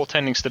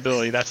goaltending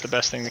stability. That's the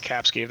best thing the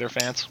Caps gave their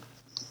fans.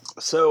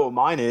 So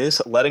mine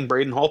is letting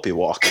Braden Holtby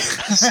walk.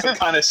 So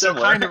kind of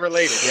similar. Kind of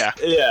related, yeah.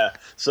 Yeah.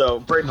 So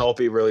Braden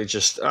Holtby really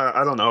just,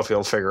 I don't know if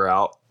he'll figure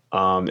out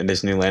in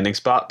his new landing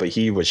spot, but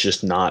he was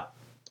just not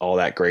all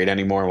that great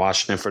anymore in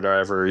Washington for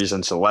whatever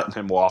reason. So letting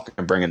him walk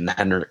and bringing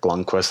Henrik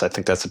Lundqvist, I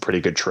think that's a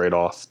pretty good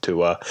trade-off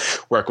to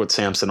work with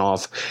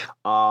Samsonov.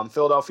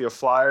 Philadelphia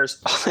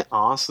Flyers,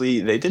 honestly,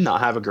 they did not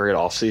have a great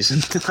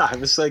offseason. I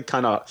was like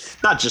kind of,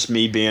 not just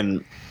me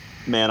being,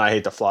 man, I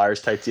hate the Flyers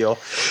type deal.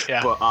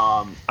 Yeah. But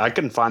I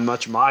couldn't find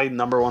much. My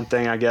number one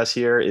thing, I guess,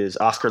 here is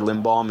Oscar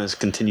Lindblom has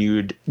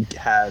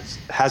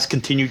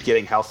continued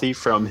getting healthy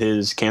from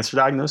his cancer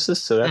diagnosis.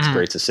 So that's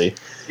great to see.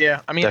 Yeah,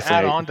 I mean,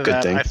 Definitely add on to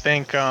that,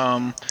 thing.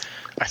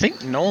 I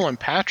think Nolan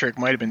Patrick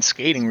might have been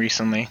skating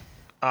recently.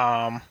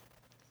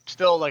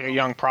 Still like a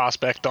young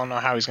prospect. Don't know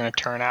how he's going to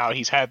turn out.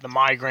 He's had the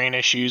migraine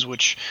issues,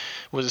 which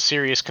was a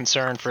serious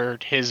concern for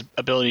his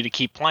ability to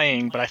keep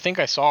playing. But I think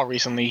I saw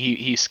recently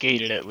he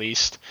skated at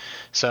least.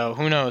 So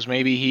who knows?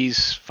 Maybe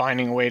he's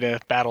finding a way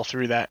to battle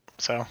through that.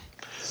 So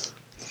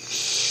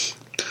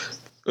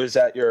was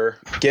that your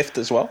gift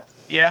as well?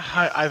 Yeah.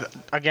 I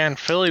again,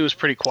 Philly was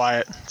pretty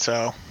quiet.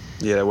 So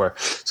yeah, they were.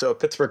 So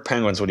Pittsburgh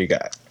Penguins, what do you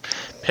got?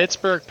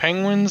 Pittsburgh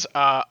Penguins.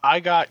 I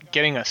got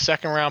getting a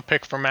second-round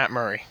pick for Matt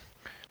Murray,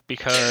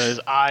 because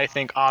I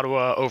think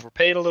Ottawa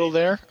overpaid a little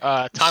there.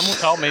 Time will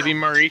tell. Maybe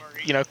Murray,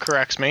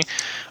 corrects me.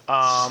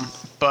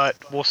 But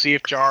we'll see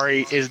if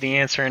Jari is the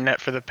answer in net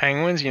for the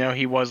Penguins.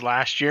 He was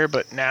last year,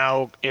 but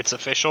now it's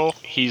official.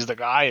 He's the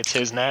guy. It's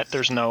his net.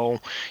 There's no,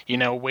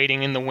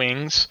 waiting in the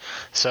wings.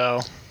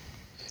 So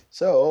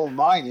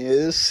mine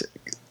is,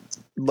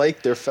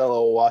 like their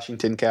fellow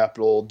Washington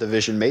Capital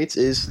division mates,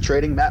 is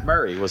trading Matt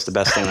Murray was the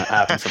best thing that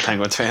happened for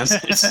Penguins fans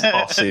this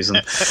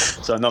offseason.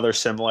 So another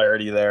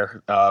similarity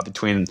there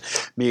between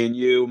me and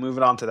you.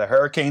 Moving on to the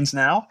Hurricanes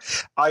now.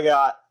 I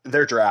got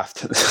their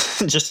draft.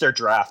 Just their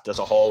draft as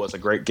a whole was a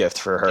great gift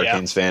for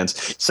Hurricanes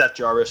fans. Seth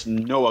Jarvis,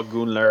 Noah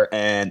Gunler,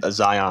 and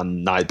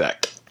Zion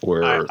Nybeck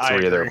were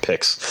three of their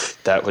picks.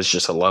 That was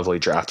just a lovely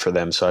draft for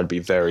them, so I'd be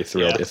very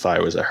thrilled if I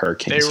was a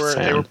Hurricanes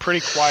fan. They were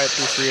pretty quiet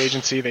through free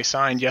agency. They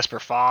signed Jesper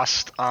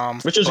Fast.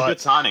 Which is a good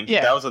signing.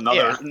 Yeah, that was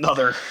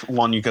another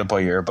one you could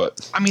put here.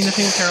 But I mean, the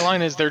thing with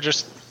Carolina is they're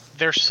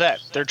set.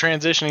 They're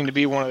transitioning to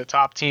be one of the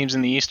top teams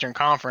in the Eastern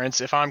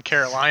Conference. If I'm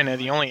Carolina,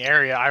 the only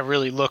area I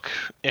really look,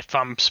 if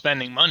I'm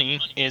spending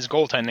money, is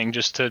goaltending,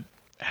 just to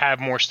have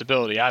more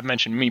stability. I've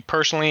mentioned me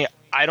personally,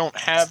 I don't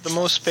have the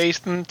most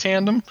faith in the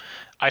tandem.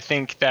 I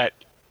think that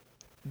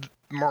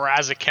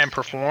Mrazek can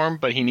perform,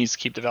 but he needs to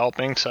keep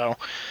developing. So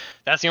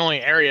that's the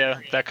only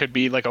area that could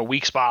be like a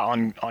weak spot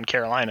on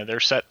Carolina. They're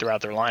set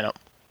throughout their lineup.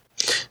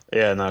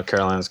 Yeah, no,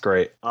 Carolina's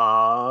great.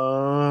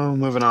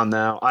 Moving on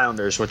now.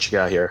 Islanders, what you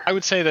got here? I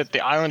would say that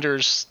the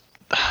Islanders,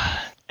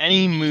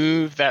 any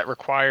move that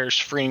requires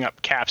freeing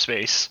up cap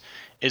space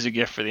is a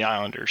gift for the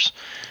Islanders.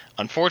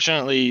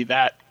 Unfortunately,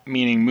 that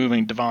meaning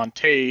moving Devon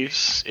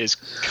Toews is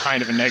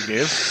kind of a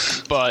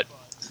negative, but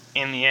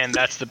in the end,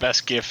 that's the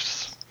best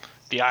gift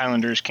the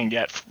Islanders can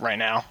get right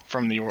now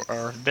from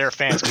their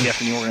fans can get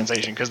from the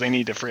organization, because they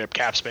need to free up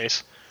cap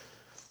space.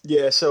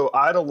 Yeah, so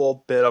I had a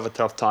little bit of a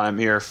tough time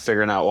here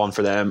figuring out one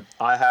for them.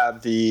 I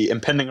have the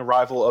impending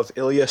arrival of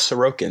Ilya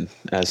Sorokin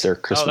as their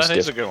Christmas gift. That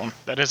is a good one.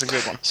 That is a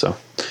good one. So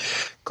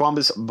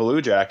Columbus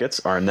Blue Jackets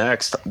are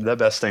next. The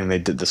best thing they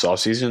did this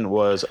offseason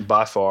was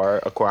by far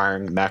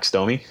acquiring Max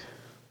Domi.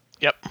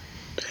 Yep.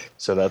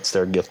 So that's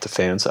their gift to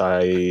fans.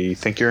 I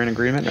think you're in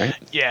agreement, right?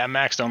 Yeah,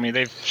 Max Domi.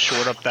 They've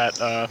shored up that.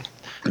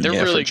 They're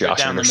really good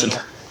down the middle.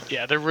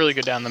 Yeah, they're really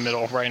good down the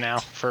middle right now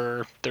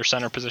for their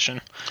center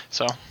position.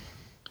 So.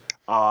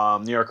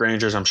 New York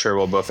Rangers, I'm sure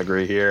we'll both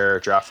agree here.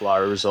 Draft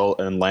lottery result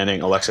and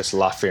landing Alexis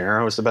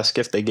Lafreniere was the best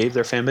gift they gave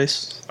their fan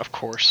base. Of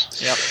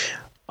course. Yep.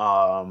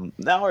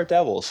 Now our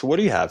Devils. What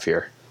do you have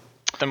here?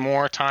 The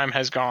more time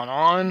has gone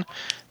on,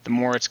 the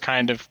more it's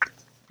kind of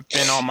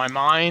been on my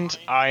mind.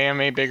 I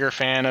am a bigger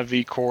fan of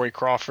the Corey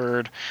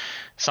Crawford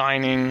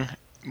signing,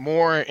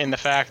 more in the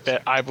fact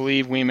that I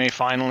believe we may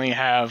finally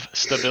have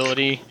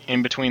stability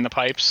in between the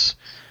pipes.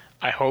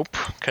 I hope,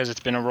 because it's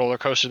been a roller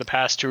coaster the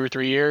past 2 or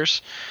 3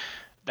 years.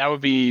 That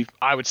would be,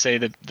 I would say,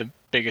 the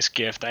biggest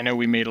gift. I know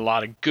we made a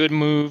lot of good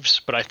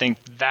moves, but I think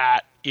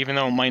that, even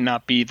though it might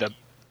not be the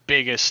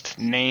biggest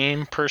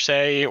name per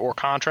se or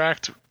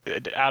contract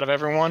out of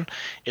everyone,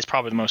 is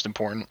probably the most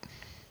important.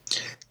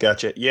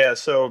 Gotcha. Yeah,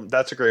 so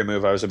that's a great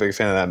move. I was a big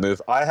fan of that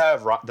move. I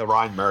have the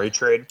Ryan Murray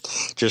trade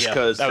just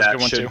because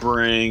that should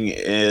bring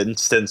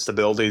instant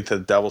stability to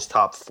the Devils'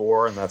 top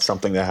 4, and that's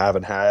something they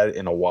haven't had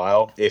in a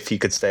while if he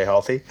could stay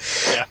healthy.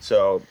 Yeah.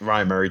 So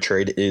Ryan Murray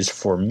trade is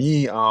for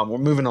me. We're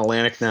moving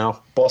Atlantic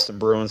now. Boston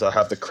Bruins, I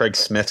have the Craig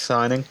Smith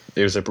signing.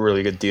 It was a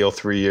really good deal,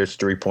 3 years,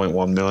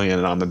 $3.1 million,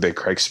 and I'm a big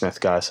Craig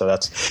Smith guy, so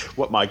that's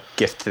what my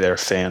gift to their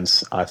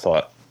fans I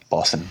thought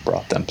Boston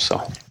brought them. So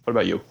what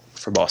about you?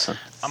 For Boston,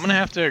 I'm going to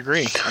have to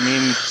agree. I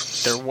mean,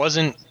 there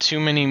wasn't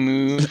too many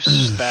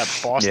moves that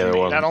Boston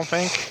made, I don't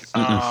think.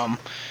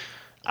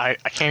 I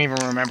can't even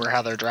remember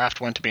how their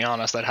draft went, to be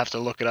honest. I'd have to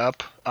look it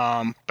up.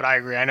 But I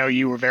agree. I know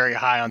you were very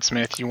high on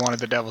Smith. You wanted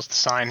the Devils to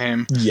sign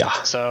him. Yeah.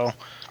 So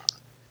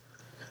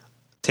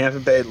Tampa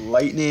Bay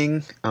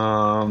Lightning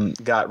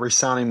got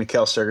re-signing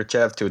Mikhail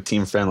Sergachev to a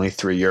team-friendly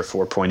 3-year,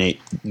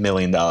 $4.8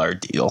 million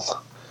deal.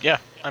 Yeah.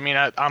 I mean,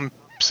 I'm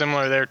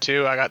similar there,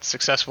 too. I got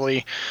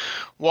successfully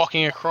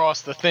walking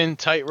across the thin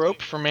tightrope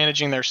for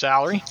managing their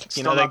salary.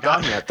 Still not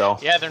done yet, though.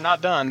 Yeah, they're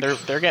not done.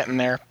 They're getting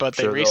there, but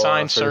they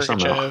re-signed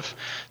Sergachev.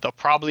 They'll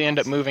probably end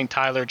up moving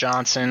Tyler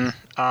Johnson.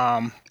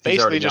 He's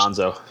already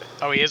Gonzo.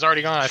 Oh, he is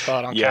already gone. I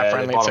thought on Cap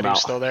Friendly it said he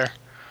was still there.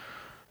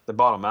 They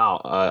bought him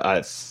out.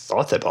 I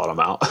thought they bought him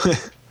out.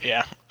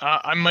 Yeah,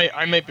 I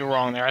might be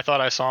wrong there. I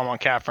thought I saw him on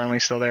Cap Friendly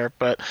still there,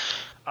 but.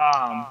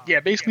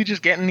 Yeah, basically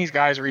just getting these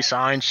guys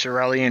re-signed,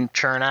 Chiarelli and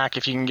Chernak,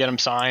 if you can get them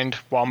signed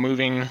while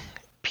moving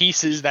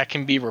pieces that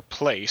can be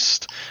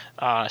replaced,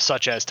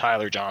 such as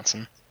Tyler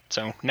Johnson.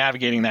 So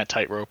navigating that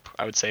tightrope,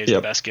 I would say, is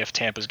the best gift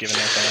Tampa's given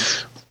their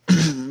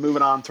fans.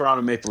 Moving on,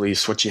 Toronto Maple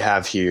Leafs, what you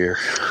have here?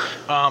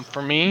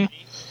 For me,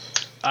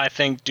 I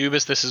think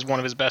Dubas, this is one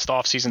of his best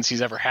off seasons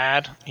he's ever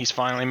had. He's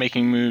finally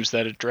making moves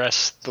that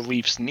address the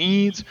Leafs'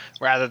 needs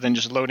rather than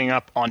just loading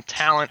up on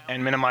talent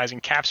and minimizing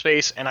cap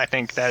space, and I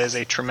think that is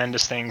a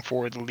tremendous thing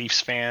for the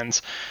Leafs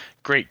fans.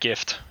 Great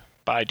gift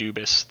by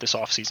Dubas this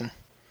offseason.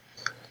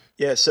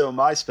 Yeah, so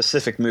my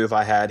specific move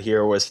I had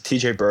here was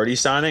TJ Brody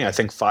signing. I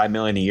think $5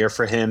 million a year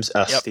for him's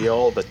a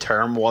steal. The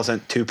term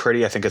wasn't too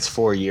pretty. I think it's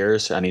 4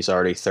 years, and he's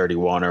already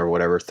 31 or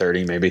whatever,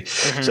 30 maybe.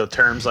 Mm-hmm. So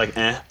terms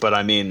but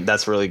I mean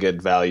that's really good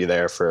value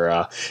there for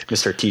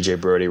Mr. TJ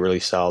Brody.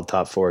 Really solid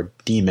top 4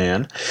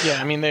 D-man.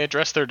 Yeah, I mean they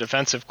addressed their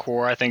defensive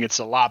core. I think it's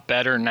a lot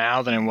better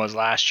now than it was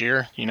last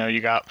year. You know, you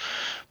got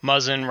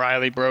Muzzin,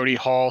 Riley, Brody,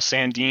 Hall,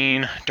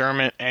 Sandin,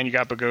 Dermott, and you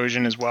got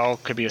Bogosian as well.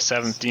 Could be a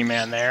 7th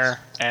D-man there.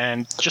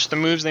 And just the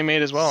moves they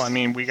made as well. I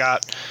mean, we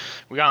got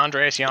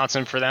Andreas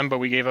Janssen for them, but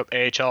we gave up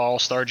AHL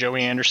All-Star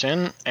Joey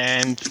Anderson.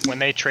 And when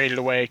they traded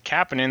away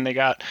Kapanen, they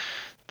got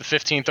the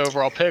 15th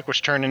overall pick,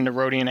 which turned into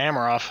Rodion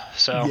Amarov.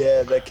 So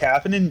yeah, the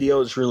Kapanen deal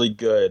is really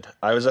good.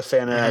 I was a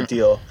fan of that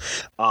deal.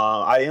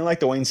 I didn't like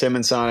the Wayne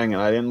Simmons signing,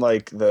 and I didn't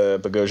like the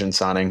Bogosian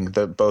signing.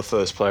 Both of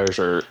those players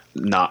are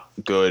not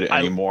good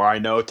anymore. I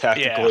know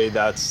technically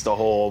that's the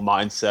whole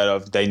mindset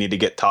of they need to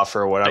get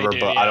tougher or whatever,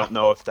 but I don't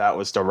know if that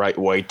was the right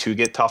way to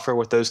get tougher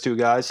with those two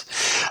guys.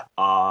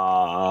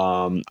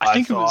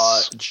 I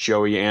thought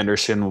Joey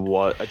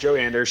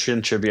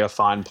Anderson should be a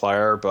fine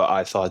player, but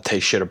I thought they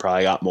should have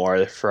probably got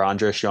more for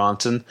Andres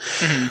Johnson.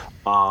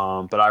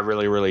 Mm-hmm. But I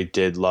really, really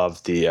did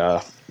love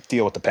the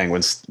deal with the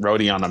Penguins.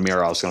 Rodion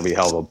Amirov is going to be a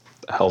hell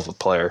of a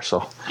player.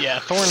 So yeah,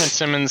 Thorne and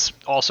Simmons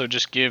also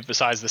just give,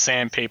 besides the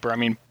sandpaper. I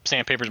mean,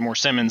 sandpaper's more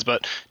Simmons,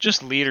 but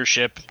just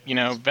leadership. You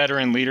know,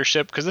 veteran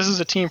leadership. Because this is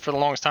a team for the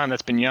longest time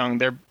that's been young.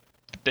 Their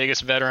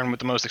biggest veteran with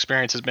the most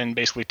experience has been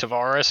basically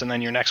Tavares, and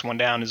then your next one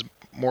down is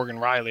Morgan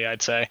Riley,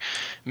 I'd say,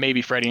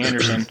 maybe Freddie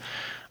Anderson.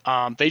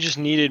 They just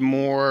needed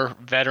more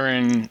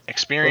veteran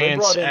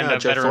experience and a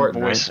veteran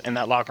voice in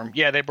that locker room.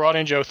 Yeah, they brought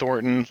in Joe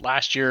Thornton.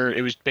 Last year,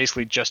 it was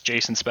basically just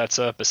Jason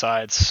Spezza,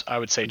 besides, I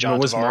would say, John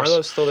Tavares. Was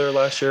Marlowe still there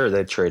last year, or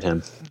they trade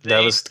him?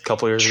 That was a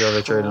couple years ago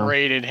they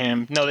traded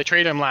him. No, they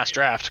traded him last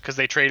draft because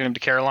they traded him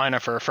to Carolina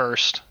for a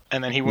first,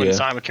 and then he wouldn't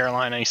sign with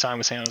Carolina. He signed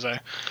with San Jose.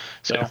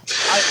 So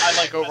I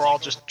like overall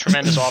just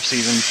tremendous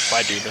offseason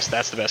by Dubas.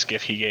 That's the best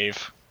gift he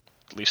gave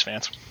Leafs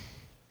fans.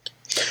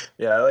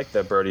 Yeah, I like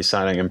the Brody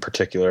signing in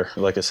particular.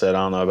 Like I said, I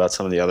don't know about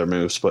some of the other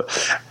moves, but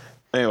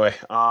anyway,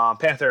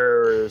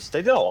 Panthers,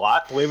 they did a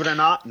lot, believe it or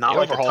not. Not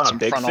like a ton of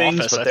big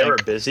things, but they were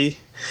busy.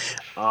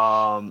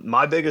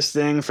 My biggest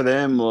thing for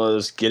them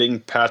was getting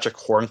Patrick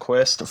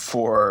Hornquist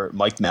for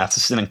Mike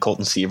Matheson and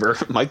Colton Seaver.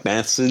 Mike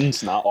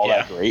Matheson's not all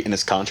that great, and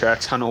his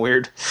contract's kind of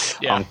weird.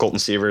 Yeah. Colton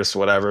Seaver's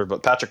whatever,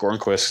 but Patrick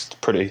Hornquist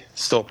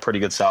still pretty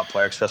good solid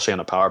player, especially on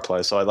a power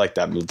play. So I like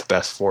that move the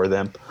best for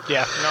them.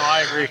 Yeah, no,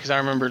 I agree because I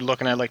remember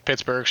looking at like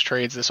Pittsburgh's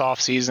trades this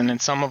offseason,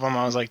 and some of them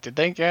I was like, did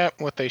they get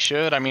what they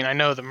should? I mean, I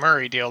know the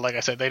Murray deal, like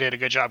I said, they did a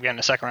good job getting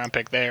a second round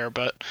pick there,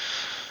 but.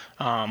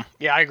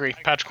 Yeah, I agree.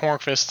 Patrick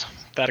Hornquist,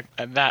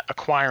 that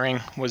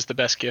acquiring was the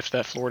best gift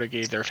that Florida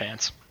gave their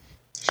fans.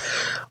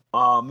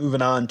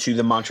 Moving on to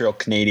the Montreal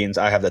Canadiens,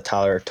 I have the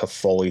Tyler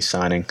Toffoli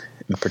signing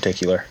in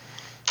particular.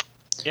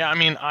 Yeah, I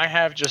mean, I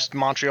have just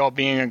Montreal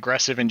being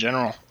aggressive in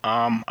general.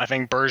 I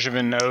think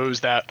Bergevin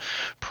knows that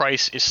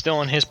Price is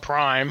still in his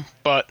prime,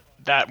 but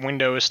that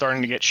window is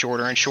starting to get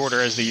shorter and shorter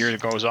as the year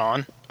goes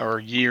on,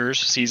 or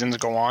seasons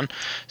go on.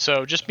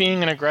 So just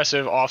being an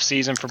aggressive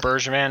offseason for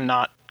Bergevin,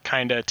 not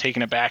kind of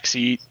taking a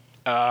backseat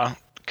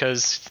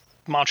because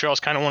Montreal's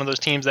kind of one of those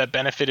teams that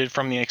benefited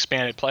from the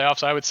expanded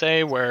playoffs, I would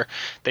say, where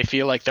they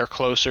feel like they're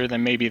closer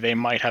than maybe they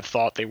might have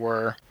thought they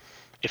were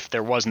if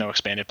there was no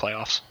expanded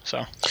playoffs.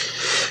 So,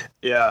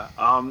 yeah,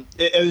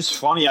 it was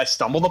funny. I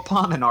stumbled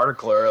upon an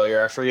article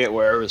earlier. I forget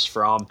where it was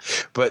from,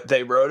 but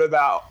they wrote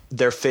about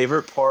their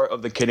favorite part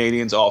of the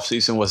Canadiens'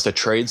 offseason was the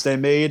trades they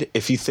made.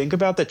 If you think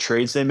about the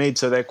trades they made,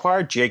 so they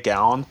acquired Jake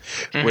Allen,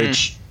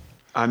 which –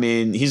 I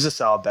mean, he's a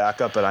solid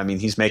backup, but I mean,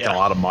 he's making a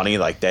lot of money.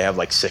 Like they have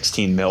like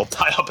 16 mil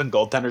tied up in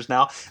goaltenders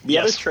now. The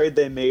other trade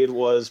they made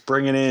was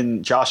bringing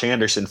in Josh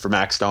Anderson for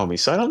Max Domi.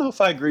 So I don't know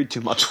if I agreed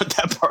too much with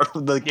that part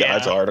of the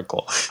guy's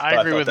article. I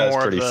agree with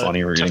more of the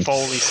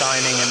Toffoli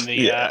signing and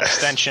the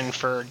extension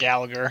for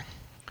Gallagher.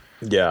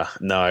 Yeah,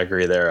 no, I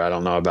agree there. I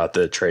don't know about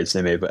the trades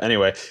they made. But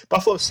anyway,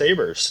 Buffalo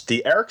Sabres,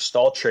 the Eric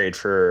Stahl trade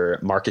for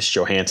Marcus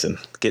Johansson.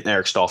 Getting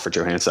Eric Stahl for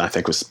Johansson, I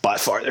think, was by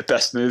far their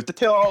best move. The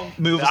Taylor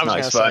move was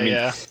nice, but I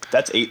mean,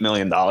 that's $8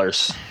 million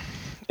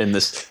in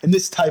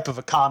this type of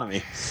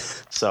economy.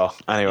 So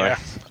anyway,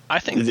 I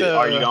think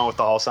are you going with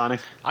the Hall signing?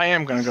 I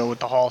am going to go with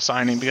the Hall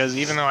signing because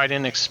even though I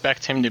didn't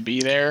expect him to be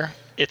there,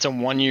 it's a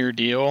 1-year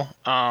deal.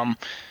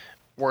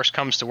 Worst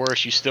comes to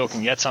worst, you still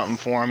can get something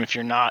for him if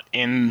you're not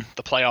in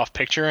the playoff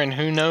picture. And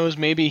who knows,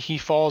 maybe he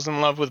falls in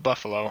love with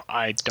Buffalo.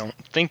 I don't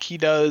think he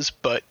does,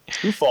 but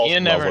who falls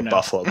in love with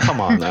Buffalo?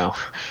 Come on now.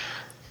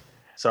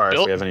 Sorry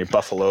if we have any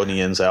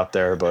Buffalonians out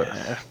there, but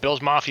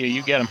Bill's Mafia,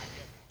 you get him.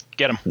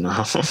 Get him.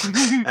 No.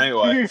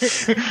 Anyway,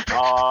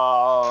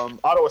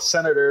 Ottawa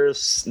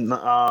Senators.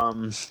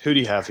 Who do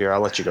you have here?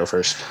 I'll let you go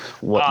first.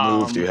 What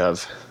move do you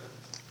have?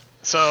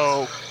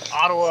 So,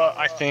 Ottawa,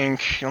 I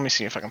think, let me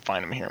see if I can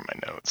find them here in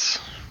my notes.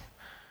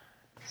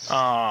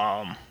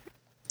 Ottawa,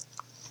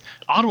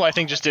 I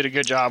think, just did a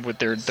good job with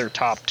their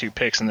top 2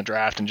 picks in the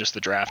draft and just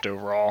the draft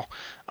overall.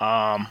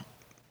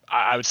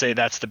 I would say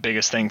that's the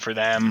biggest thing for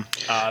them.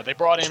 They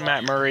brought in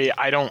Matt Murray.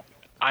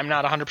 I'm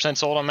not 100%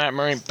 sold on Matt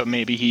Murray, but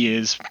maybe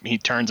he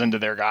turns into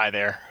their guy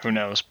there. Who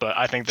knows? But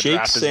I think the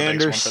draft is the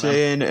biggest one for them.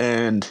 Jake Sanderson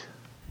and...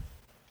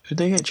 Did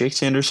they get Jake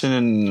Sanderson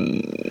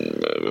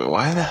and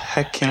why the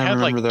heck can't I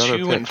remember the other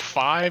pick? 2 and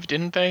 5,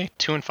 didn't they?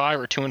 2 and 5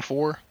 or 2 and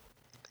 4?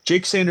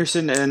 Jake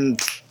Sanderson and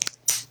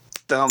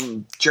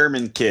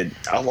German kid.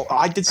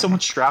 I did so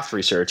much draft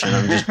research and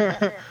I'm just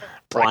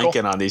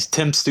blanking on these.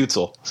 Tim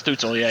Stützle.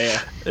 Stützle,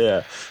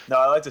 yeah. No,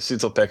 I like the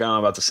Stützle pick. I don't know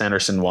about the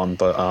Sanderson one,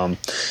 but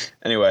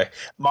anyway,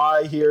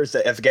 here's the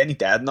Evgeny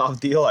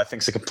Dadonov deal. I think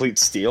it's a complete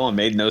steal and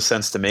made no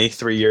sense to me.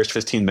 3 years,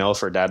 $15 million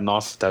for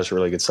Dadonov. That was a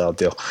really good solid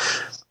deal.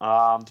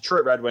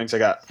 Detroit Red Wings, I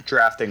got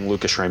drafting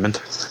Lucas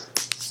Raymond.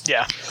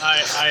 Yeah,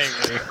 I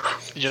agree.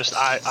 Just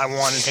I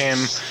wanted him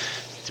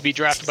to be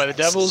drafted by the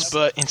Devils,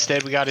 but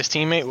instead we got his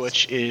teammate,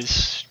 which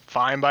is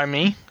fine by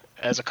me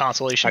as a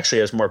consolation. Actually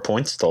has more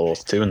points total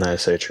too in the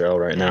SHL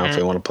right now if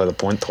we want to play the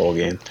point total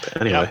game.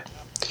 But anyway.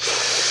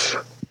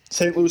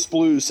 St. Louis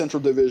Blues,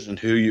 Central Division.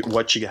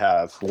 What you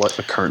have? What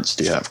occurrence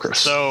do you have, Chris?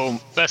 So,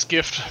 best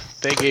gift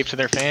they gave to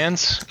their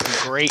fans,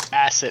 great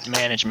asset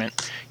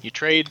management. You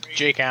trade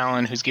Jake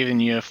Allen, who's giving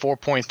you a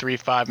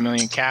 $4.35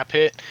 million cap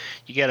hit.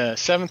 You get a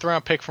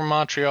 7th-round pick from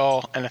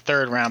Montreal and a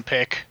 3rd-round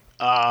pick.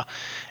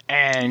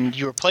 And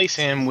you replace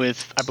him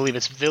with, I believe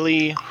it's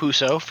Ville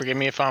Husso. Forgive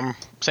me if I'm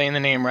saying the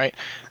name right.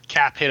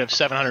 Cap hit of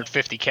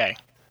 $750K.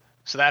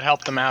 So that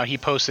helped them out. He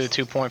posted a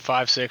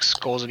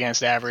 2.56 goals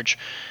against average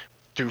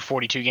through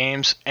 42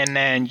 games, and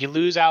then you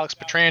lose Alex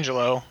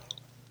Pietrangelo,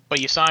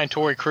 but you sign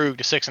Torrey Krug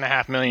to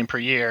 $6.5 million per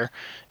year.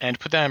 And to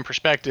put that in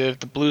perspective,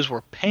 the Blues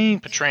were paying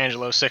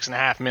Pietrangelo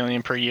 $6.5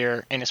 million per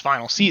year in his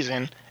final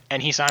season,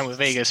 and he signed with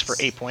Vegas for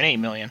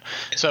 $8.8 million.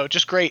 So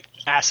just great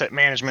asset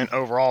management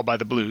overall by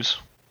the Blues.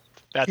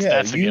 That's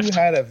the gift.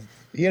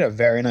 You had a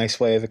very nice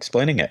way of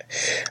explaining it.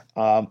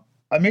 I'm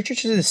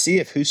interested to see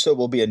if Husso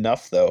will be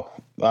enough, though.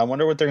 I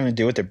wonder what they're going to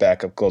do with their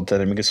backup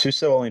goaltender because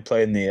Husso only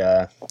played in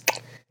the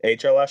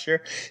AHL last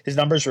year. His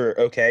numbers were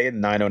okay,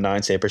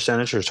 909 save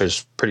percentage, which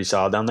is pretty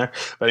solid down there.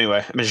 But anyway,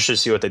 I'm interested to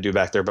see what they do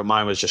back there. But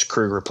mine was just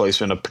Krug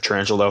replacement of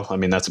Petrangelo. I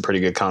mean, that's a pretty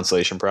good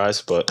consolation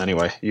prize. But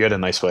anyway, you had a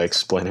nice way of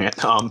explaining it.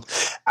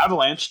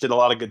 Avalanche did a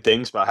lot of good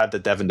things, but I had the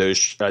Devin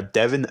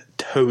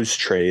Toews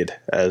trade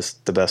as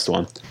the best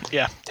one.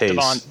 Yeah,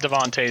 Devon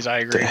Toews, I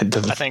agree. I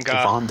think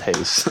Devon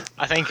Toews.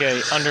 I think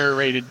a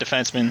underrated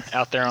defenseman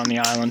out there on the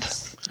island.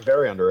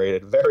 Very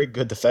underrated. Very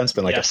good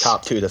defenseman, like a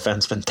top 2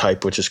 defenseman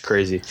type, which is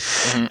crazy.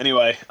 Mm-hmm.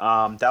 Anyway,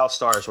 Dallas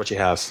Stars, what you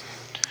have?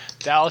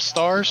 Dallas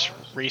Stars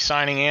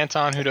re-signing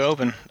Anton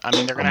Khudobin. I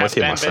mean, they're going to have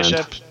Ben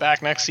Bishop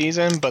back next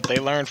season, but they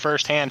learned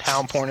firsthand how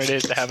important it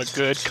is to have a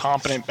good,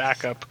 competent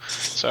backup.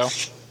 So,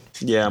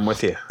 yeah, I'm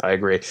with you. I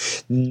agree.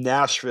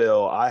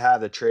 Nashville, I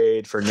have the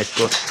trade for Nick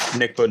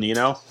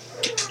Bonino.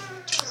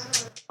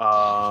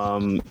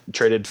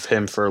 Traded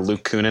him for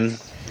Luke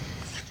Kunin.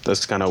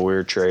 That's kind of a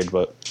weird trade,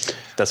 but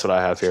that's what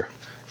I have here.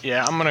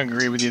 Yeah, I'm going to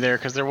agree with you there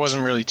because there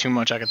wasn't really too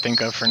much I could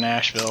think of for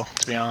Nashville,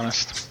 to be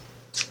honest.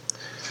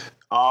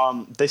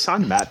 They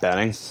signed Matt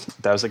Benning.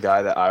 That was a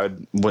guy that I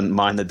wouldn't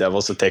mind the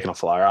Devils have taken a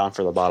flyer on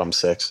for the bottom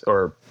 6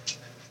 or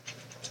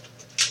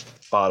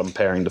bottom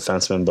pairing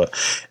defenseman. But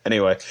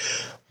anyway,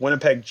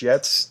 Winnipeg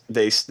Jets,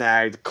 they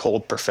snagged Cole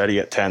Perfetti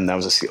at 10. That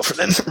was a steal for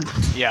them.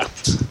 Yeah,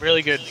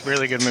 really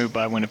good move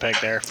by Winnipeg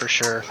there for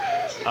sure.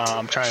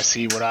 I'm trying to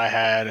see what I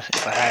had,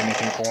 if I had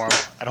anything for him.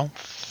 I don't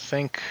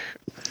think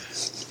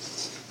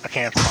I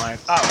can't find.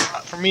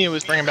 Oh, for me it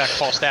was bringing back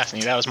Paul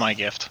Stastny. That was my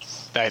gift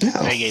that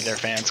they gave their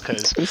fans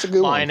because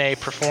Line A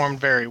performed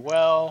very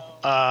well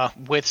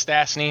with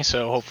Stastny,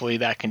 so hopefully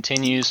that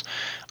continues.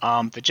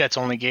 The Jets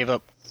only gave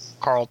up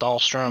Carl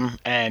Dahlstrom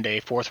and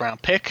a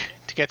 4th-round pick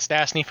to get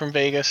Stastny from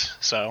Vegas.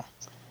 So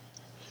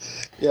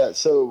yeah,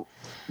 so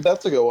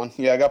that's a good one.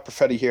 Yeah, I got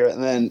Perfetti here,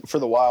 and then for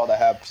the Wild, I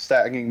have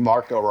stacking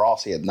Marco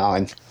Rossi at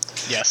 9.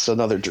 Yes, so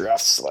another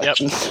draft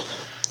selection.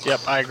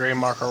 Yep, I agree,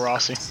 Marco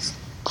Rossi.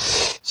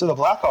 So the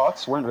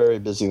Blackhawks weren't very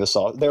busy this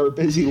off. They were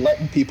busy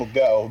letting people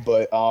go,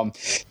 but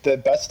the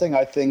best thing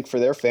I think for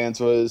their fans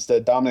was the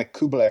Dominic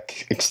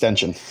Kubalik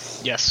extension.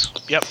 Yes,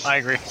 yep, I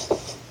agree.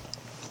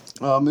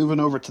 Moving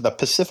over to the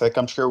Pacific,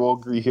 I'm sure we'll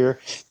agree here.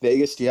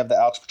 Vegas, do you have the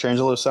Alex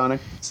Petrangelo signing?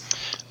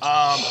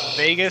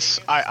 Vegas,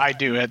 I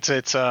do.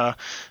 It's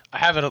I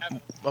have it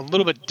a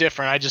little bit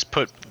different. I just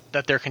put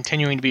that they're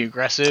continuing to be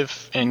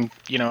aggressive in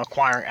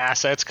acquiring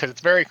assets because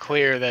it's very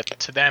clear that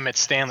to them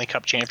it's Stanley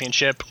Cup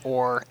championship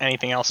or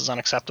anything else is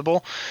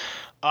unacceptable.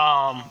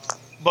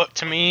 But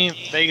to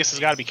me, Vegas has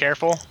got to be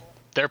careful.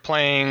 They're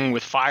playing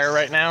with fire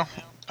right now.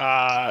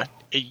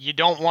 You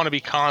don't want to be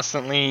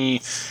constantly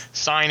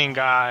signing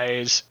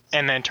guys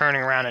and then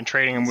turning around and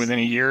trading them within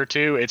a year or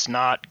two. It's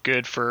not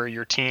good for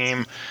your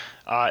team.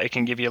 It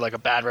can give you like a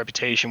bad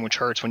reputation, which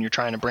hurts when you're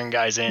trying to bring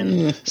guys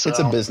in. So, it's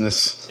a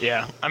business.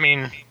 Yeah, I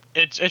mean,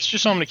 it's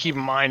just something to keep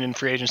in mind in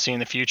free agency in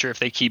the future. If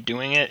they keep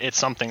doing it, it's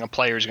something a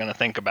player is going to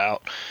think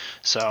about.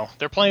 So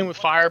they're playing with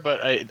fire,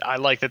 but I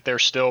like that they're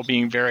still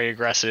being very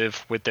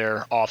aggressive with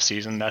their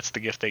offseason. That's the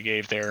gift they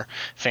gave their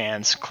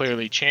fans.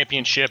 Clearly,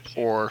 championship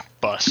or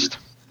bust.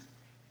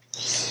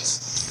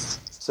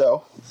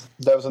 So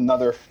that was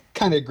another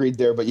kind of agreed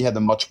there, but you had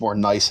the much more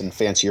nice and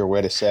fancier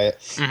way to say it.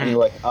 Mm-hmm.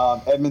 Anyway,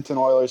 Edmonton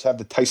Oilers have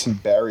the Tyson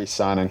Barrie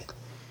signing.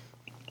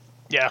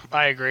 Yeah,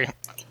 I agree.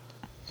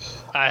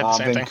 I had the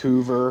same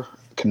Vancouver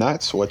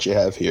Canucks, what you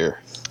have here?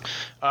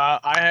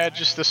 I had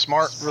just the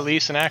smart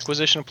release and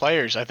acquisition of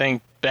players. I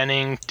think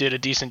Benning did a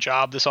decent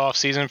job this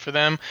offseason for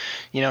them.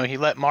 He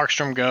let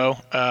Markstrom go,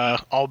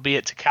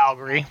 albeit to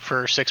Calgary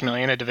for $6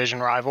 million, a division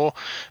rival.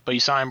 But you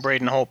signed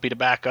Braden Holtby to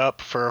back up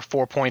for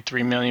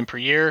 $4.3 million per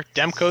year.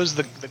 Demko's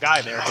the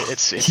guy there.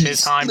 It's his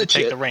time to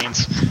take the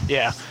reins.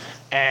 Yeah.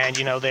 And,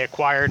 they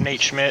acquired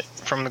Nate Schmidt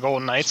from the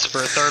Golden Knights for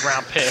a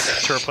 3rd-round pick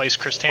to replace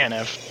Chris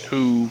Tanev,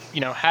 who,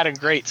 had a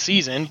great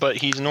season, but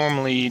he's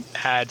normally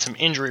had some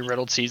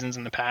injury-riddled seasons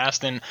in the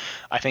past, and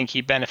I think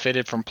he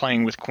benefited from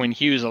playing with Quinn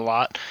Hughes a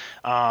lot.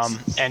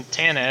 And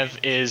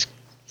Tanev is,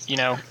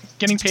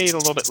 getting paid a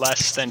little bit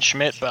less than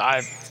Schmidt,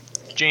 but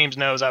James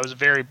knows I was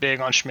very big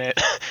on Schmidt.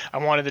 I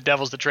wanted the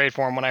Devils to trade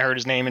for him when I heard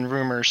his name in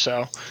rumors,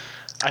 so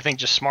I think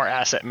just smart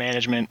asset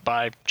management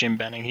by Jim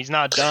Benning. He's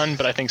not done,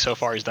 but I think so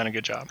far he's done a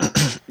good job.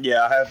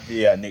 Yeah, I have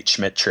the Nate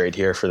Schmidt trade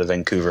here for the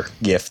Vancouver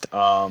gift.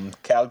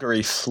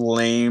 Calgary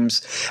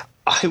Flames.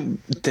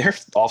 Their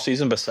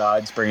offseason,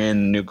 besides bringing in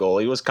a new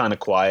goalie, was kind of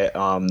quiet.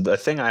 The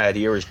thing I had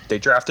here was they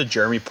drafted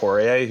Jeremy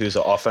Poirier, who's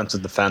an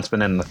offensive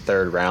defenseman in the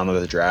 3rd round of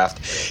the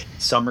draft.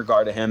 Some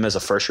regarded him as a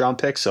 1st-round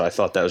pick, so I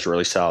thought that was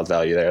really solid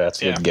value there.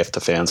 That's a good gift to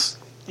fans.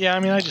 Yeah,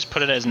 I mean, I just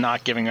put it as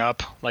not giving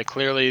up. Like,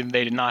 clearly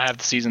they did not have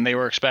the season they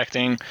were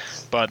expecting,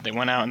 but they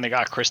went out and they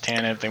got Chris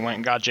Tanev. They went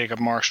and got Jacob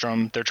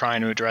Markstrom. They're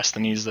trying to address the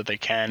needs that they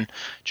can.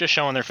 Just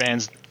showing their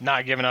fans,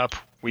 not giving up.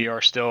 We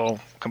are still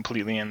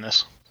completely in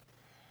this.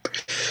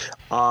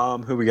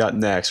 Who we got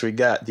next? We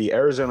got the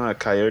Arizona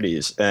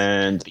Coyotes,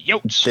 and the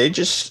Yotes. They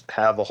just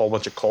have a whole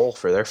bunch of coal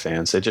for their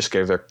fans. They just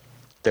gave their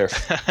their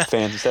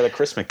fans instead of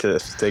Christmas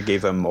gifts, they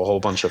gave them a whole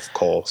bunch of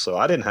coal. So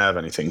I didn't have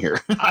anything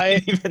here. I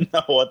didn't even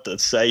know what to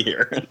say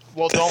here.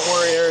 Well, don't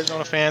worry,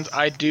 Arizona fans.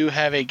 I do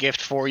have a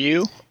gift for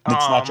you. It's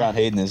not John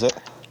Hayden, is it?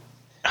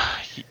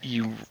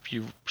 You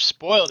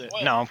spoiled it.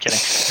 No, I'm kidding.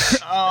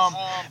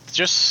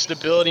 Just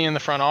stability in the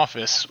front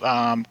office.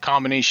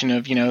 Combination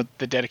of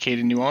the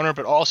dedicated new owner,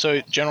 but also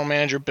general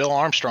manager Bill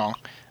Armstrong.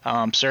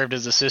 Served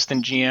as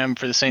assistant GM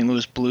for the St.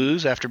 Louis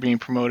Blues after being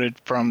promoted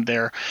from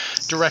their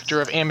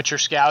director of amateur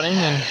scouting,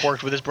 and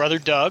worked with his brother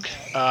Doug.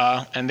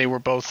 And they were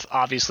both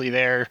obviously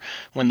there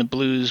when the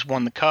Blues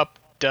won the Cup.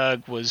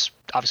 Doug was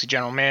obviously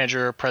general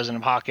manager,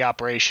 president of hockey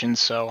operations,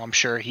 so I'm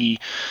sure he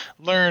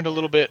learned a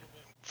little bit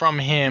from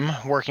him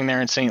working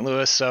there in St.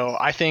 Louis. So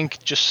I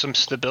think just some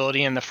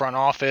stability in the front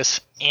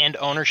office and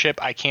ownership.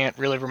 I can't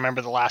really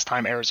remember the last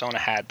time Arizona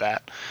had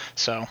that.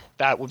 So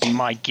that would be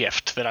my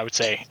gift that I would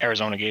say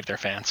Arizona gave their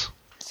fans.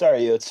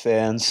 Sorry, Yotes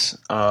fans.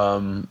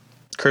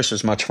 Chris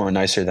was much more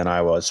nicer than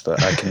I was,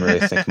 but I can really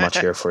think much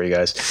here for you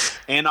guys.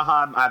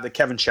 Anaheim, I have the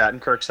Kevin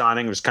Shattenkirk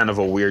signing. It was kind of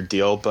a weird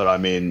deal, but I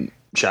mean,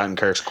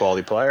 Shattenkirk's a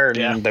quality player,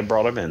 and they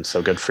brought him in,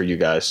 so good for you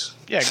guys.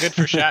 Yeah, good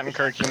for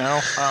Shattenkirk,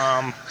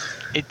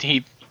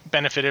 he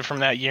benefited from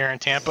that year in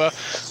Tampa.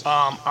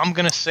 I'm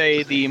going to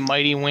say the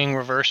Mighty Wing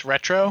reverse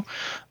retro.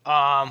 No,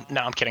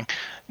 I'm kidding.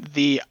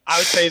 I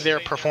would say their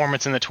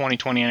performance in the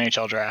 2020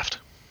 NHL draft.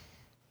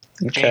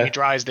 Okay. Jamie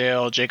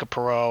Drysdale, Jacob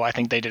Perreault, I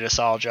think they did a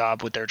solid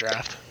job with their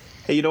draft.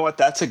 Hey, you know what?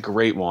 That's a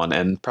great one,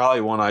 and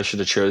probably one I should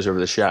have chose over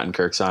the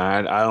Shattenkirk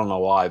sign. I don't know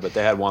why, but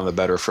they had one of the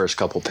better first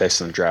couple picks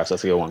in the draft.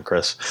 That's a good one,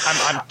 Chris.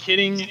 I'm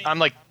kidding. I'm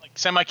like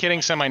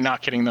semi-kidding,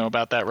 semi-not kidding, though,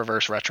 about that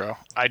reverse retro.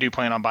 I do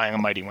plan on buying a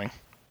Mighty Wing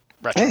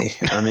retro. Hey,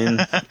 I mean,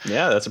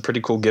 yeah, that's a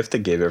pretty cool gift they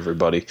gave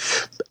everybody.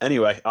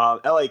 Anyway,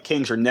 LA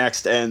Kings are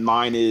next, and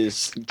mine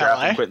is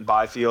drafting Quentin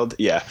Byfield.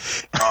 Yeah.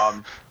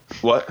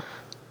 What?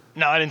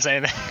 No, I didn't say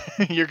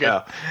anything. You're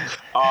good.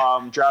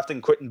 Yeah.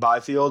 Drafting Quentin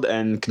Byfield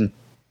and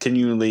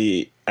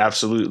continually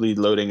absolutely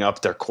loading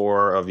up their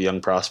core of young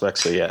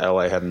prospects. So, yeah,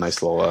 LA had a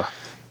nice little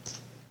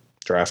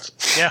draft.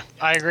 Yeah,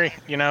 I agree.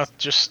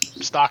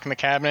 Just stocking the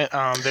cabinet.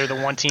 They're the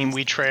one team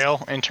we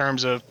trail in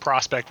terms of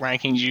prospect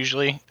rankings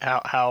usually,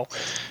 how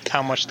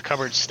much the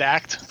cupboard's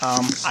stacked.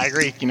 I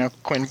agree.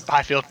 Quentin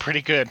Byfield,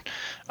 pretty good.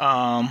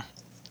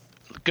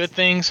 Good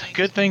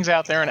things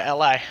out there in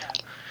LA.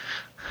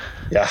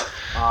 Yeah.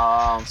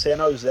 San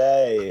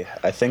Jose,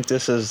 I think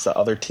this is the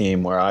other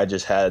team where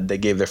they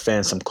gave their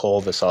fans some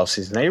coal this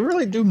offseason. They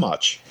really do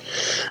much.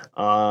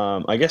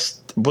 I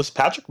guess, was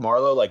Patrick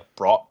Marleau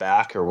brought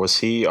back, or was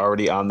he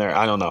already on there?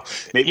 I don't know.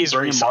 Maybe he's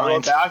bringing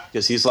Marleau back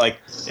because he's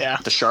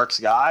the Sharks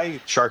guy,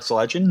 Sharks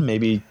legend.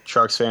 Maybe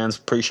Sharks fans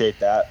appreciate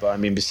that. But I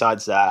mean,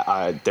 besides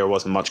that, there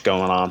wasn't much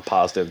going on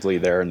positively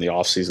there in the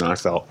offseason, I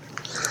felt.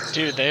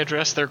 Dude, they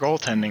addressed their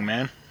goaltending,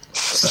 man.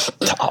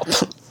 Stop.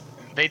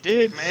 They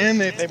did, man.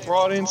 They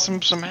brought in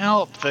some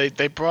help.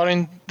 They brought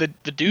in the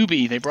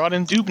doobie. They brought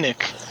in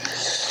Dubnik.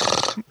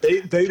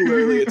 They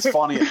literally, it's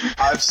funny.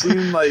 I've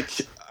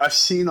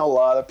seen a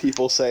lot of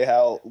people say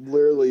how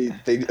literally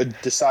they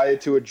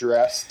decided to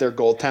address their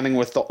goaltending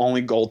with the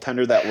only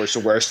goaltender that was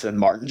worse than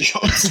Martin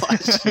Jones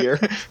last year.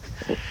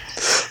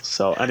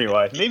 So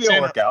anyway, maybe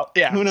it'll work out.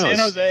 Yeah, who knows? San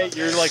Jose,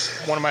 you're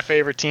one of my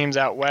favorite teams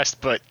out west,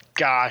 but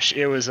gosh,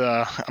 it was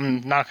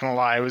I'm not gonna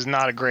lie, it was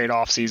not a great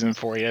offseason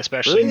for you,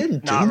 especially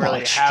not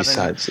really having.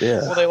 Besides,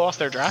 yeah. Well, they lost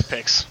their draft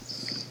picks.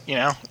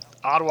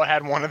 Ottawa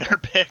had one of their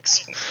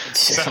picks.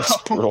 So, that's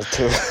brutal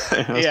too.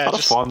 It was kind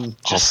of fun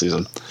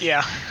offseason.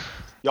 Yeah.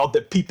 Y'all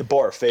did Pete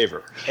DeBoer a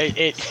favor.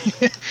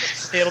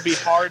 It'll be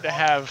hard to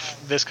have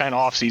this kind of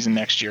offseason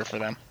next year for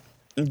them.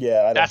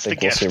 Yeah, I don't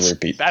think we'll see a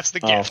repeat. That's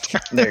the gift.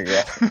 There you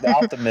go. The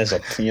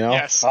optimism,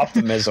 Yes.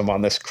 Optimism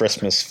on this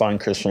fine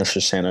Christmas for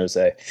San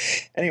Jose.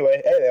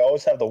 Anyway, hey, they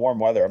always have the warm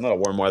weather. I'm not a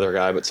warm weather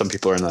guy, but some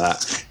people are into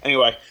that.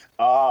 Anyway,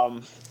 all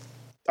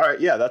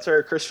right, yeah, that's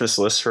our Christmas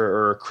list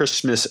for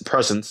Christmas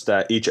presents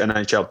that each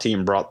NHL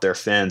team brought their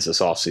fans this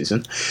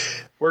offseason.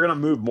 We're going to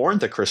move more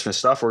into Christmas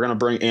stuff. We're going to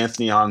bring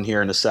Anthony on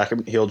here in a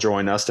second. He'll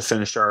join us to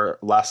finish our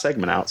last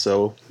segment out,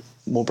 so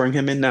we'll bring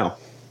him in now.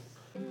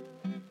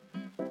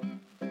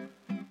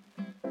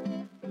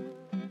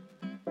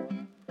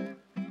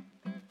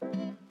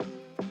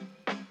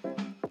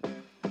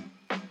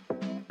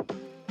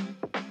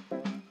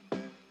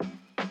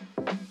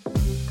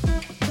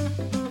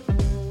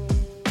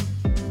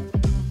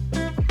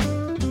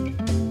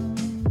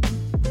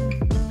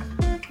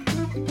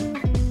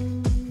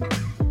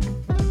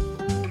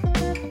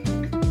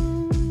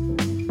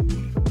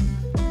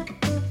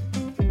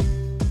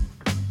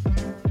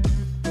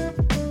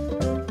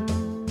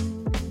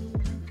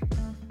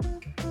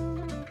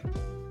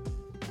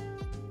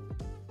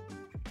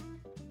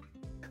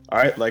 All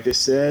right, like I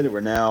said,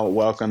 we're now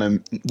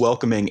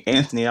welcoming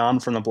Anthony on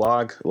from the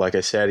blog. Like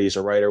I said, he's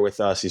a writer with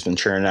us. He's been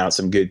churning out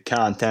some good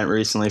content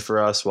recently for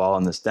us while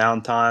on this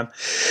downtime.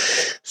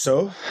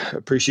 So,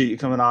 appreciate you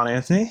coming on,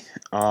 Anthony.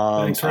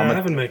 Thanks for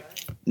having me.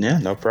 Yeah,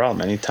 no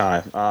problem.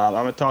 Anytime. I'm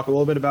going to talk a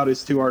little bit about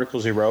his two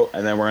articles he wrote,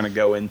 and then we're going to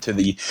go into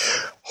the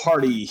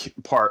hearty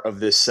part of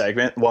this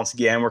segment. Once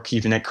again, we're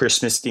keeping it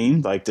Christmas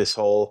themed, like this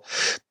whole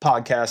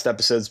podcast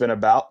episode's been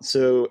about.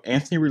 So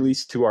Anthony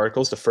released 2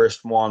 articles. The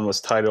first one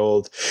was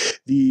titled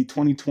 "The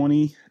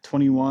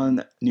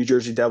 2020-21 New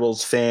Jersey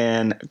Devils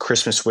Fan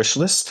Christmas Wish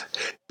List."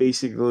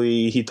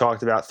 Basically, he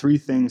talked about 3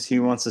 things he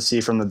wants to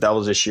see from the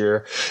Devils this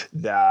year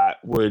that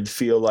would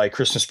feel like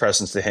Christmas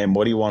presents to him,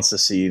 what he wants to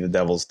see the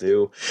Devils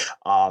do.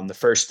 The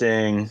first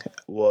thing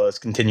was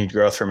continued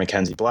growth for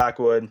Mackenzie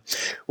Blackwood,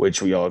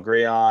 which we all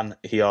agree on.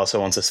 He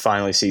also wants us to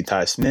finally see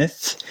Ty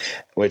Smith,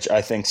 which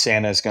I think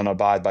Santa is going to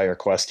abide by your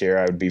request here.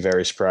 I would be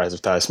very surprised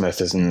if Ty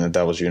Smith is in the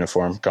Devils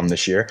uniform come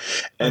this year.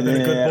 I've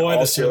been a good boy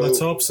this year. Let's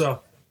hope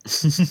so.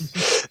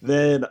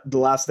 Then the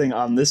last thing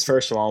on this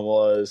first one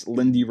was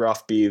Lindy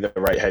Ruff be the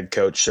right head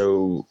coach.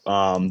 So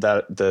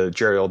that the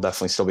jury will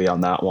definitely still be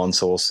on that one.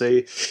 So we'll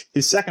see.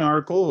 His second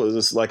article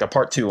was like a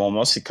part 2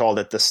 almost. He called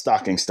it "The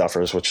Stocking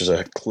Stuffers," which is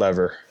a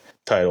clever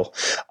title.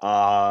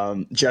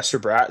 Jester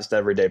Bratt is the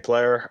everyday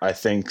player. I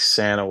think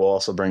Santa will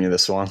also bring you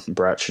this one.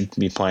 Bratt should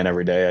be playing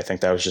every day. I think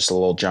that was just a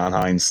little John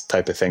Hines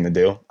type of thing to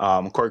do.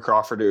 Corey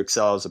Crawford to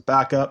excel as a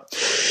backup,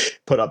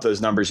 put up those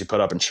numbers he put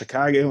up in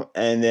Chicago.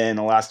 And then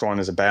the last one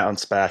is a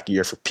bounce back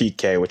year for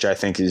PK, which I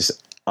think is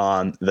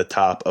on the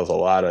top of a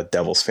lot of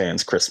Devils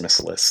fans' Christmas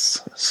lists.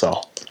 So,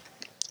 all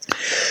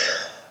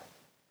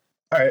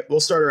right, we'll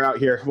start her out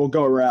here. We'll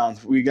go around.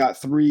 We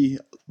got 3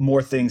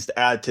 more things to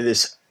add to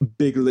this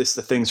big list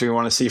of things we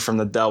want to see from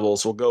the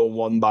Devils. We'll go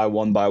one by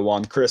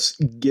one. Chris,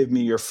 give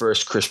me your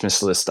first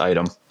Christmas list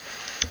item.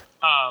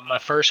 My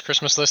first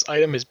Christmas list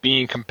item is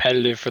being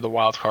competitive for the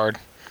wild card.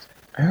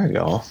 There we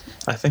go.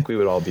 I think we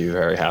would all be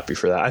very happy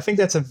for that. I think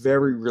that's a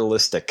very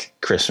realistic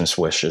Christmas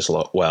wish as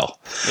well.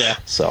 Yeah.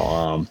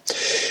 So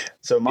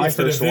my if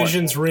the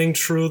divisions ring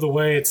true the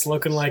way it's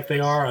looking like they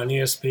are on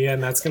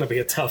ESPN, that's going to be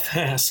a tough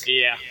ask.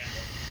 Yeah.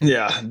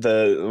 Yeah.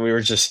 We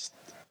were just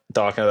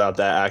talking about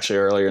that actually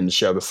earlier in the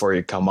show before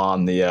you come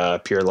on.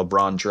 The Pierre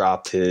LeBrun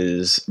dropped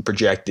his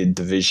projected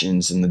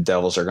divisions, and the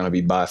Devils are going to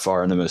be by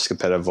far the most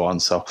competitive one.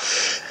 So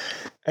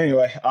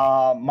anyway,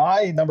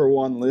 my number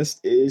 1 list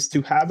is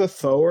to have a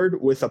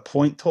forward with a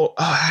point total.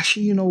 Oh,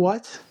 actually, you know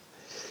what?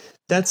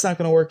 That's not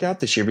going to work out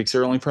this year because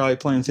they're only probably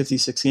playing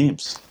 56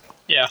 games.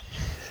 Yeah.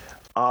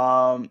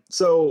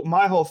 So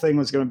my whole thing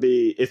was going to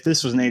be, if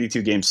this was an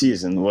 82 game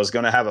season, was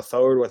going to have a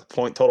forward with a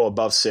point total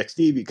above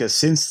 60, because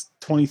since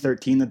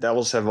 2013, the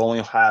Devils have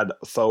only had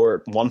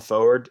one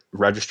forward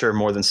register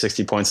more than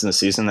 60 points in the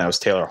season. That was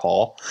Taylor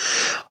Hall.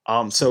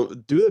 So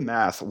do the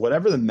math.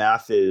 Whatever the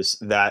math is,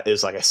 that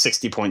is like a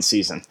 60-point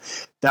season.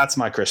 That's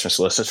my Christmas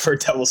list. It's for a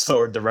Devils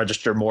forward to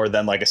register more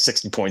than like a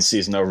 60-point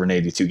season over an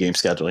 82-game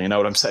schedule. You know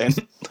what I'm saying?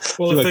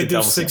 Well, if they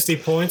do 60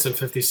 points in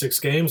 56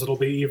 games, it'll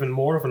be even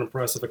more of an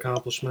impressive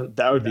accomplishment.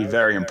 That would be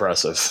very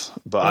impressive.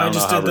 But I don't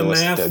just know how did the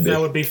math. that'd be.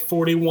 That would be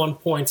 41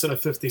 points in a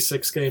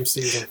 56-game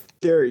season.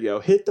 There you go.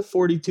 Hit the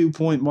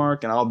 42-point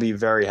mark, and I'll be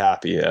very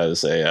happy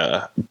as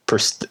a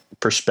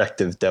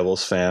prospective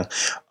Devils fan.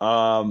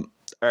 All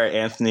right,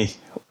 Anthony,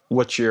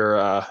 what's your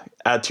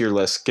add to your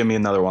list? Give me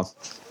another one.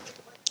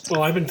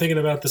 Well, I've been thinking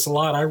about this a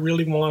lot. I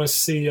really want to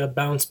see a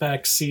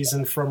bounce-back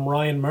season from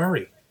Ryan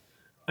Murray.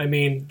 I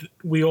mean,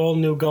 we all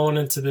knew going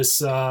into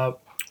this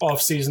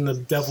offseason the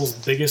Devils'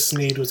 biggest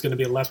need was going to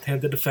be a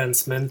left-handed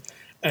defenseman,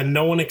 and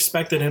no one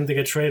expected him to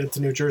get traded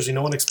to New Jersey.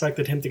 No one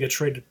expected him to get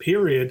traded,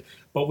 period,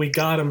 but we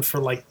got him for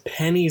like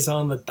pennies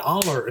on the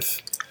dollar.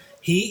 If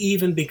he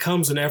even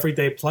becomes an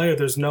everyday player,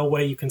 there's no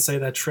way you can say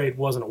that trade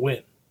wasn't a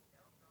win.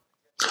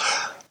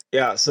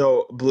 Yeah,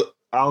 so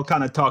I'll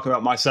kind of talk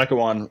about my second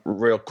one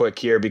real quick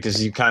here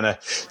because you kind of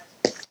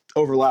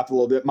overlap a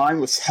little bit. Mine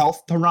was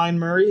health to Ryan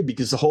Murray,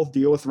 because the whole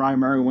deal with Ryan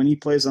Murray, when he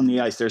plays on the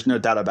ice, there's no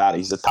doubt about it.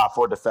 He's a top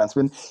 4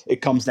 defenseman.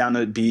 It comes down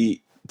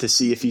to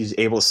see if he's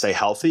able to stay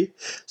healthy.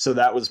 So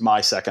that was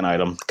my second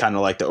item, kind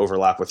of like the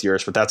overlap with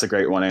yours, but that's a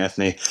great one,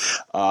 Anthony.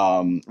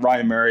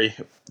 Ryan Murray,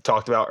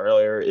 talked about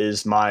earlier,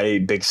 is my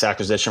biggest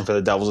acquisition for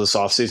the Devils this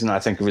offseason. I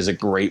think it was a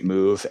great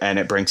move, and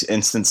it brings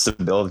instant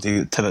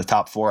stability to the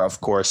top 4, of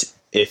course,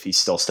 if he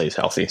still stays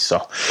healthy.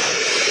 So,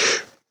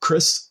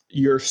 Chris,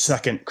 your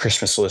second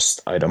Christmas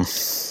list item.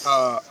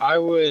 I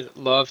would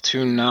love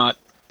to not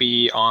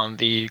be on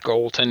the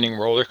goaltending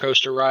roller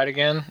coaster ride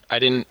again. I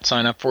didn't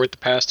sign up for it the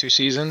past 2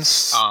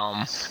 seasons.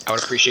 I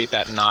would appreciate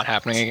that not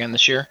happening again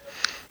this year.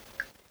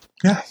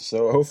 Yeah,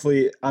 so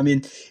hopefully, I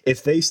mean,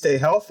 if they stay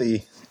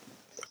healthy,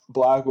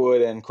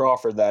 Blackwood and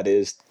Crawford, that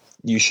is,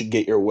 you should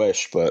get your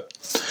wish, but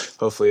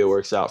hopefully it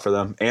works out for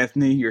them.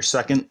 Anthony, your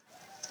second?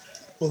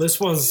 Well,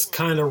 this one's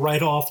kind of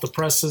right off the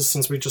presses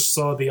since we just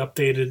saw the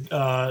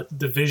updated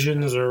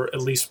divisions, or at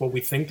least what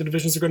we think the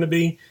divisions are going to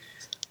be.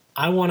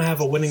 I want to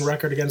have a winning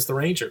record against the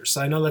Rangers.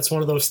 I know that's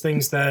one of those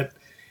things that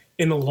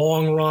in the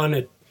long run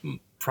it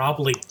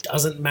probably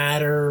doesn't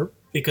matter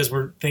because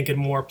we're thinking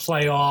more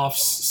playoffs,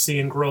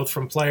 seeing growth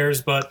from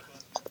players, but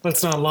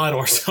let's not lie to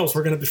ourselves.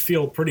 We're going to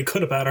feel pretty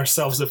good about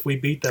ourselves if we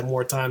beat them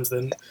more times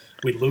than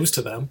we lose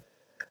to them.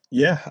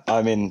 Yeah,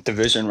 I mean,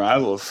 division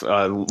rival,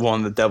 one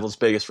of the Devils'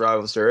 biggest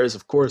rivals there is,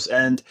 of course.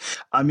 And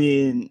I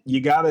mean, you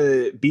got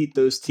to beat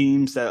those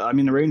teams that, I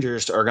mean, the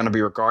Rangers are going to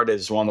be regarded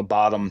as one of the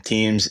bottom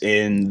teams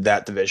in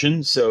that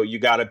division. So you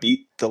got to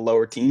beat the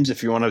lower teams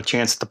if you want a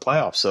chance at the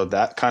playoffs. So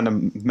that kind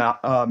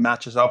of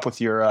matches up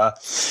with your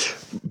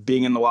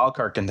being in the wild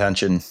card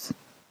contention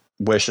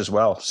wish as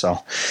well. So,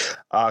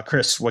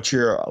 Chris, what's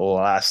your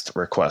last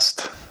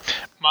request?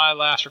 My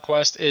last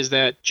request is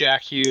that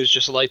Jack Hughes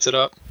just lights it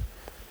up.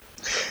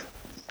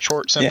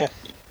 Short, simple.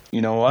 Yeah.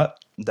 You know what?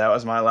 That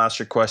was my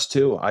last request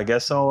too. I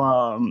guess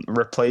I'll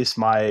replace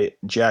my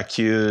Jack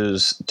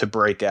Hughes to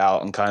break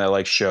out and kind of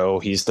like show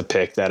he's the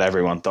pick that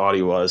everyone thought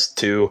he was,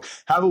 to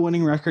have a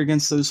winning record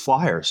against those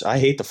Flyers. I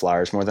hate the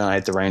Flyers more than I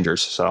hate the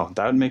Rangers, so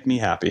that would make me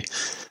happy.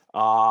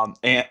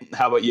 And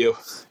how about you?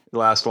 The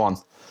last one.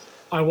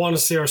 I want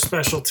to see our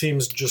special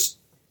teams just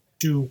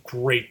do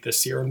great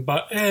this year,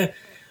 but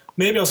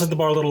maybe I'll set the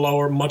bar a little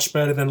lower. Much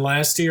better than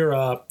last year.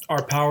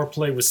 Our power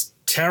play was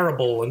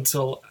terrible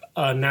until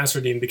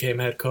Nasruddin became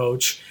head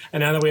coach.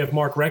 And now that we have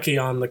Mark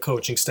Recchi on the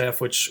coaching staff,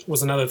 which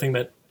was another thing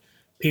that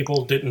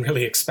people didn't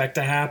really expect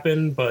to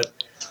happen, but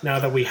now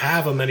that we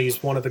have him and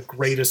he's one of the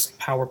greatest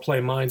power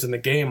play minds in the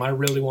game, I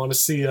really want to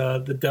see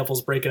the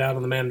Devils break it out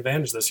on the man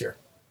advantage this year.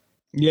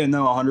 Yeah,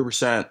 no,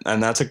 100%.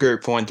 And that's a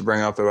great point to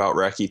bring up about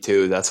Recchi,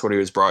 too. That's what he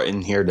was brought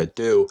in here to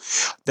do.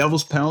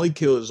 Devils' penalty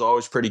kill is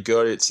always pretty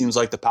good. It seems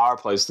like the power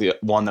play is the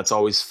one that's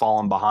always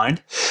fallen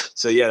behind.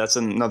 So, yeah, that's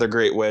another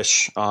great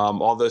wish.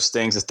 All those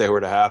things, if they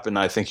were to happen,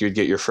 I think you'd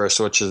get your first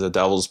switch of the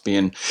Devils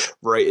being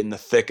right in the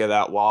thick of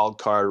that wild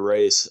card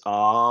race.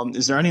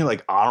 Is there any,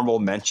 like, honorable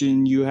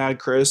mention you had,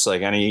 Chris?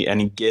 Like,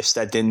 any gifts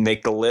that didn't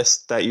make the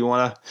list that you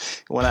wanna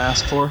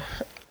ask for?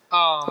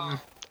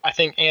 I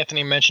think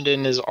Anthony mentioned it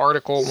in his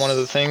article. One of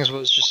the things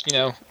was just,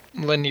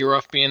 Lindy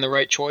Ruff being the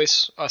right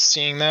choice. Us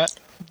seeing that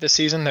this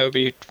season, that would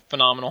be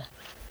phenomenal.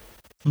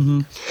 Mm-hmm.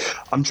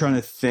 I'm trying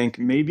to think.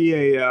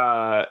 Maybe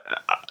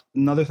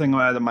another thing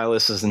I had on my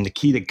list is the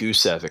Nikita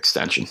Gusev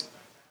extension.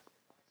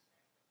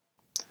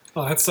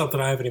 Oh, that's something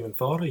I haven't even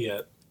thought of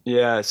yet.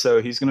 Yeah,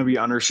 so he's going to be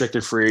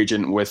unrestricted free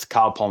agent with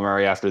Kyle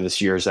Palmieri after this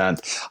year's end.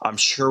 I'm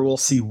sure we'll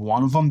see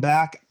one of them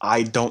back.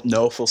 I don't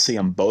know if we'll see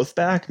them both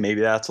back.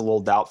 Maybe that's a little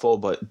doubtful,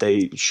 but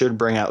they should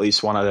bring at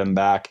least one of them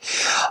back.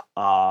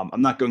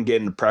 I'm not going to get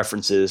into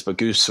preferences, but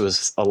Goose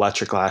was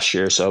electric last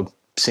year, so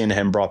seeing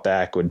him brought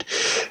back would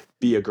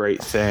be a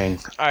great thing.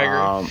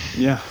 I agree.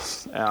 Yeah.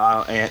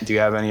 Ant, do you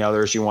have any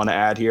others you want to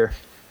add here?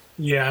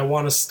 Yeah, I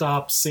want to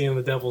stop seeing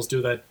the Devils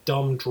do that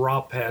dumb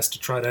drop pass to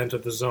try to enter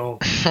the zone.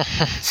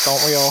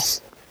 Don't we all?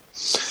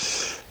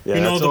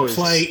 Yeah, the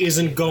play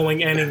isn't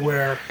going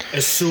anywhere.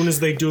 As soon as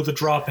they do the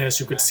drop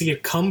pass, you could see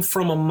it come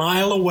from a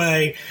mile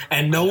away,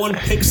 and no one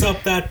picks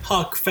up that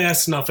puck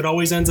fast enough. It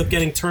always ends up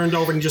getting turned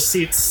over, and you just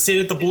see it sit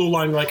at the blue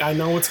line like, I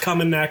know what's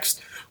coming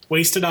next.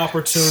 Wasted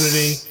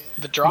opportunity.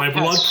 My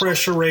blood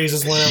pressure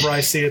raises whenever I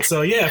see it.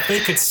 So, yeah, if they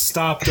could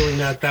stop doing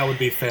that, that would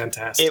be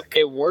fantastic.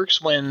 It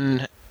works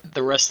when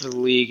the rest of the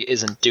league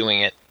isn't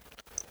doing it.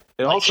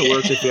 It also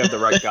works if you have the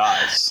right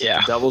guys.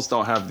 Yeah. The Devils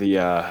don't have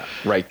the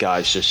right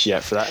guys just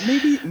yet for that.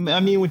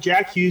 Maybe, with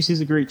Jack Hughes, he's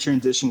a great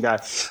transition guy.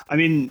 I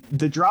mean,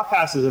 the drop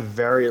pass is a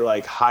very,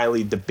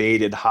 highly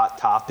debated hot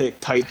topic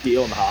type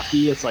deal in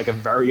hockey. It's, a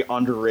very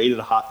underrated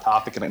hot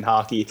topic in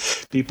hockey.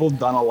 People have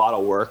done a lot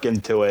of work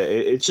into it.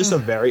 It's just a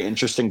very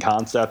interesting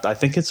concept. I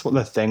think it's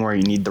the thing where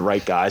you need the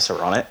right guys to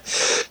run it.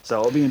 So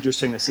it'll be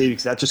interesting to see,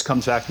 because that just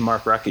comes back to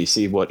Mark Recchi,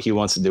 see what he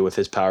wants to do with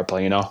his power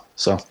play,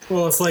 So.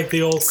 Well, it's like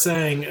the old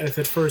saying, if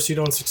at first you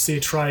don't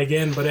succeed, try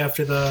again. But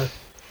after the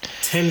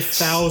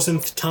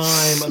 10,000th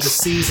time of the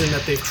season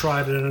that they've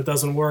tried it and it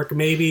doesn't work,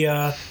 maybe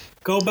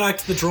go back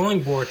to the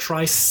drawing board,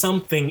 try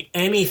something,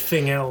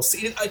 anything else.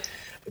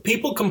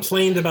 People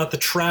complained about the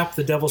trap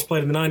the Devils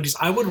played in the 90s.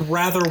 I would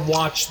rather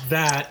watch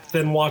that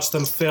than watch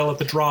them fail at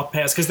the drop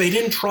pass, because they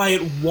didn't try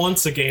it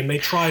once a game. They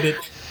tried it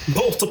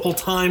multiple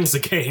times a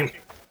game.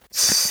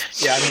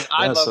 Yeah,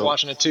 I love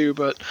watching it too,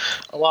 but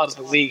a lot of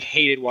the league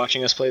hated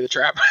watching us play the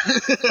trap.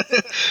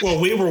 Well,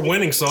 we were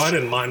winning, so I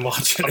didn't mind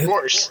watching it. Of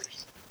course.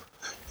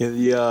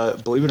 Yeah,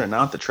 believe it or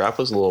not, the trap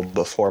was a little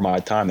before my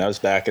time. That was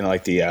back in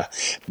the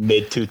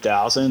mid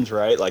 2000s,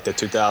 right? The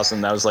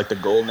 2000, that was the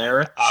golden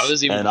era. I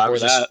was even before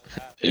that.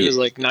 It was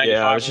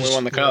 95 when we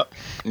won the cup.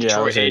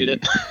 Detroit hated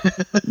it.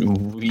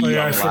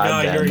 I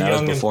forgot you're that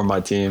young. Was before my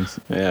team,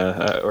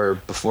 or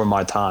before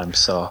my time.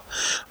 So,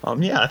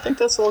 I think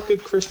that's all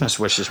good Christmas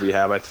wishes we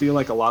have. I feel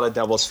like a lot of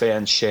Devils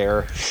fans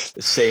share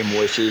the same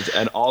wishes,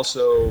 and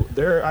also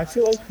I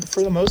feel like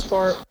for the most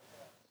part,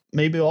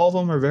 maybe all of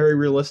them are very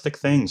realistic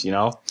things,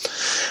 Well,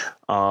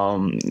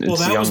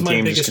 that was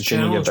my biggest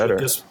challenge with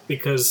this,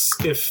 because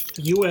if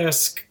you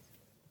asked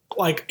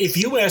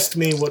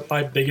me what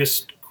my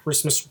biggest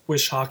Christmas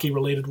wish hockey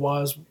related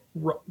was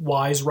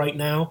right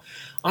now,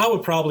 I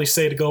would probably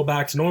say to go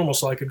back to normal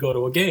so I could go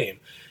to a game.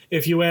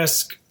 If you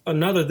ask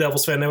another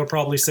Devils fan, they would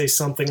probably say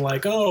something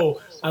like,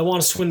 "Oh, I want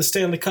us to win the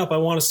Stanley Cup. I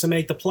want us to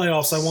make the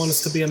playoffs. I want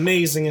us to be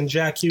amazing, and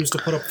Jack Hughes to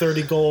put up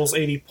 30 goals,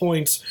 80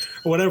 points,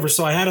 or whatever."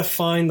 So I had to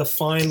find the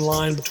fine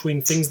line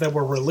between things that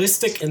were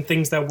realistic and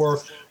things that were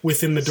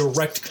within the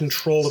direct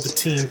control of the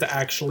team to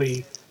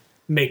actually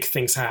make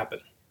things happen.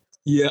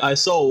 Yeah, I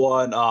saw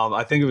one.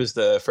 I think it was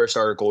the first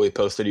article we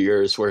posted of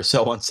yours where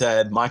someone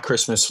said, "My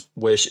Christmas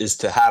wish is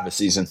to have a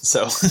season."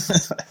 So,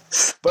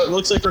 but it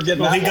looks like we're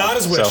getting that. He got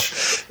his wish.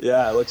 So,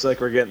 yeah, it looks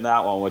like we're getting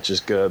that one, which is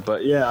good.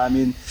 But yeah, I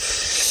mean,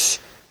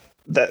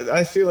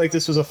 I feel like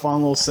this was a fun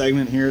little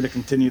segment here to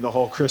continue the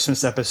whole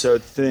Christmas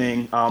episode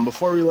thing.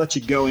 Before we let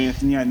you go,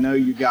 Anthony, I know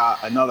you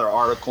got another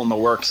article in the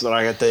works that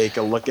I got to take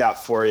a look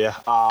at for you.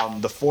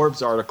 The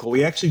Forbes article.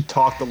 We actually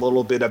talked a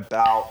little bit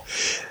about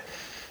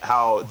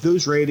how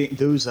those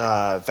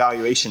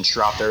valuations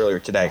dropped earlier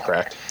today,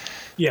 correct?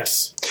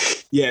 Yes.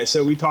 Yeah,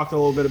 so we talked a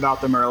little bit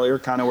about them earlier,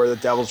 kind of where the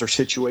Devils are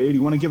situated.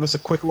 You want to give us a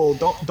quick little,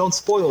 don't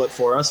spoil it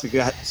for us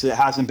because it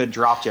hasn't been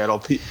dropped yet.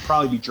 It'll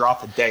probably be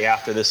dropped the day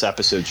after this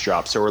episode's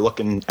dropped. So we're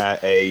looking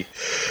at a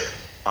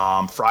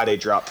Friday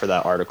drop for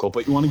that article.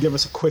 But you want to give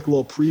us a quick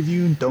little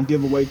preview? Don't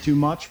give away too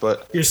much,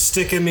 but... You're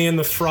sticking me in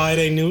the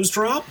Friday news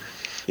drop?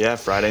 Yeah,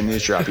 Friday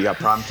news drop. You got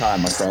prime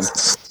time, my friend.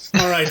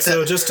 All right,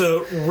 so just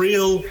a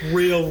real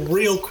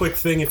quick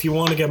thing. If you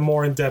want to get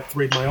more in depth,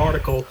 read my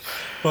article.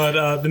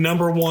 But the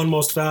number one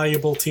most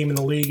valuable team in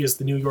the league is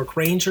the New York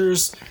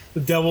Rangers. The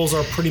Devils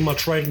are pretty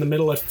much right in the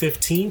middle at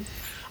 15th.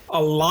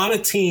 A lot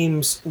of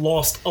teams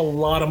lost a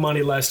lot of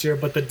money last year,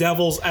 but the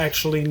Devils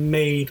actually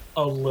made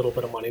a little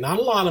bit of money. Not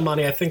a lot of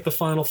money. I think the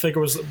final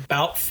figure was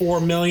about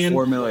 $4 million.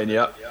 $4 million,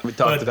 yep. We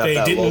talked about that.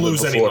 But they didn't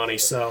lose any before. money,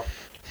 so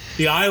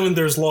the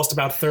Islanders lost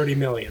about $30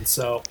 million.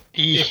 So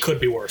it could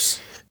be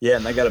worse. Yeah,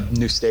 and they got a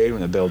new stadium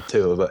to build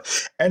too.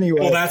 But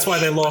anyway, well, that's why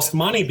they lost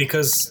money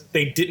because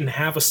they didn't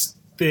have a.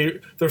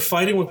 They're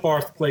fighting with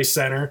Barclays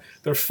Center.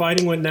 They're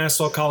fighting with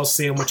Nassau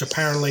Coliseum, which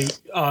apparently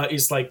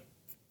is like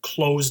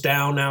closed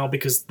down now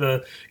because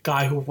the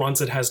guy who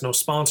runs it has no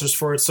sponsors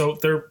for it. So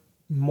they're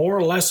more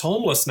or less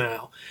homeless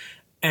now,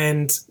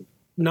 and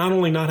not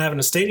only not having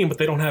a stadium, but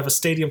they don't have a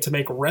stadium to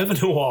make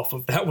revenue off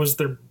of. That was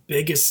their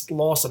biggest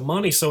loss of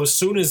money. So as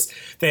soon as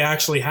they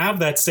actually have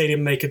that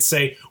stadium, they could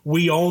say,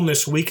 we own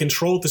this, we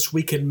control this,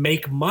 we can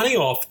make money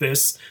off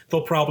this,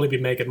 they'll probably be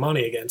making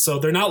money again. So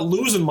they're not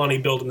losing money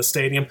building the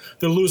stadium.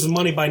 They're losing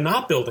money by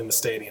not building the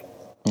stadium.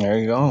 There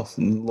you go.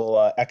 A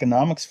little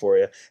economics for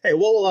you. Hey,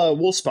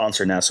 we'll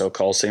sponsor Nassau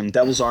Coliseum,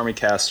 Devil's Army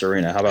Cast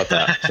Arena. How about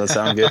that? Does that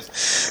sound good?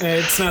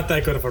 It's not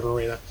that good of an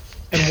arena.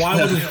 And why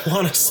would we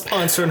want to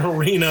sponsor an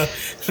arena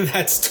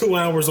that's 2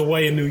 hours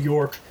away in New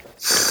York?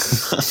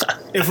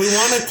 If we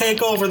want to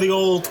take over the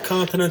old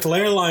Continental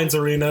Airlines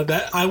arena,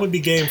 that I would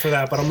be game for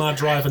that, but I'm not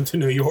driving to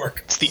New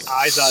York. It's the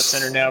Izod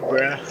Center now,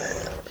 bruh.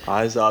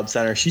 Izod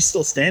Center. She's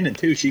still standing,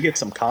 too. She gets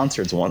some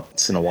concerts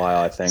once in a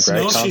while, I think,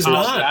 right? No, she's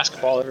not.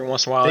 Basketball every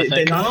once in a while, I think.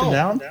 They knocked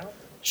them down?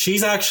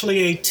 She's actually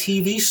a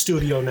TV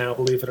studio now,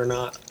 believe it or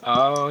not.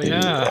 Oh,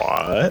 yeah.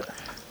 What?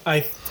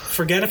 I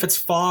forget if it's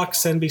Fox,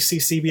 NBC,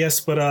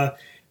 CBS, but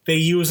they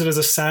use it as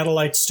a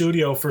satellite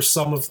studio for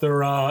some of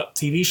their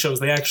TV shows.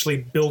 They actually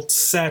built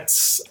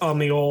sets on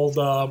the old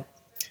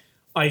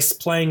ice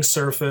playing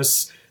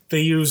surface.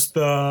 They use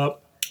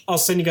I'll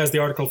send you guys the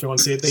article if you want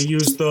to see it. They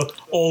use the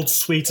old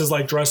suites as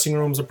like dressing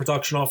rooms and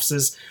production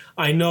offices.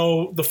 I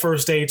know the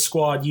first aid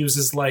squad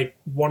uses like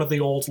one of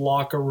the old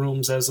locker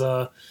rooms as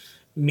a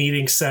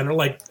meeting center,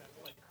 like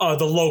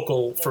the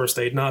local first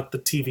aid, not the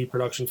TV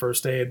production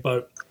first aid,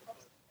 but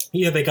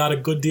yeah, they got a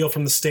good deal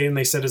from the state, and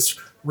they said it's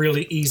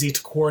really easy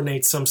to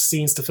coordinate some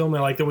scenes to film there.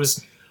 Like there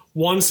was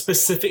one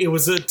specific, it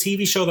was a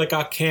TV show that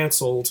got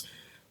canceled,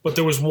 but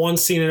there was one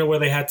scene in it where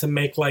they had to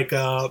make like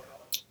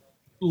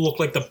look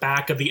like the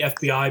back of the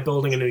FBI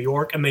building in New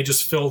York, and they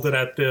just filled it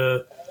at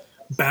the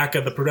back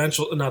of the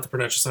not the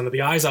Prudential Center, the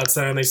Izod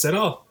Center, and they said,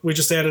 oh, we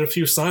just added a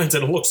few signs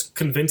and it looks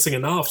convincing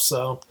enough,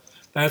 so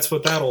that's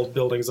what that old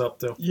building's up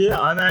to. Yeah,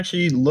 I'm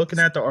actually looking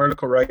at the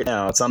article right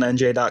now. It's on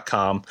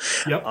NJ.com.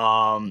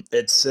 Yep.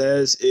 It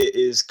says it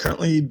is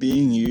currently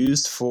being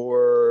used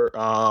for,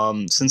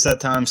 since that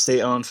time,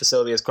 state-owned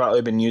facility has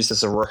quietly been used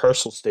as a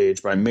rehearsal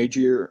stage by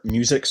major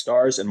music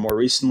stars, and more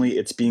recently,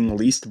 it's being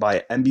leased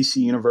by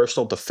NBC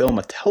Universal to film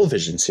a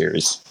television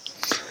series.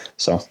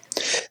 So,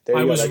 there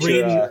you I go. was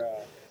reading,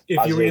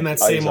 if you read in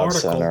that same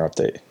article,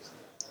 update.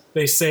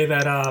 They say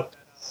that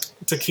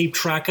to keep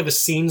track of the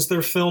scenes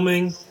they're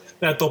filming,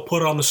 that they'll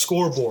put on the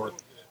scoreboard.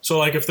 So,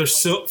 like, if they're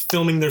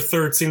filming their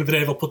third scene of the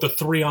day, they'll put the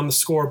 3 on the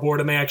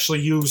scoreboard, and they actually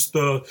use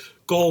the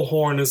goal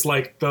horn as,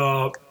 like,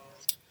 the...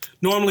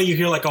 Normally, you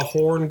hear, like, a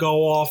horn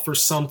go off or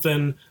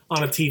something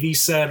on a TV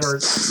set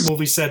or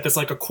movie set that's,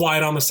 like, a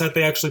quiet on the set.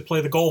 They actually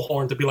play the goal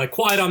horn to be like,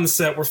 quiet on the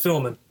set, we're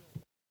filming.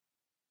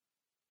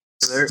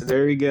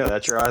 there you go.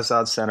 That's your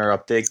Izod Center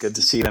update. Good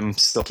to see them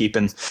still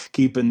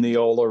keeping the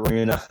old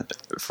arena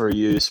for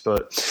use.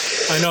 But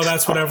I know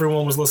that's what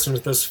everyone was listening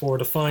to this for,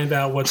 to find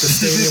out what the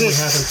stadium we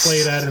haven't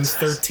played at in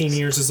 13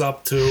 years is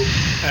up to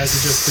as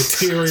it just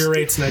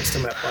deteriorates next to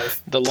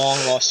MetLife. The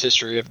long-lost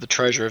history of the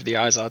treasure of the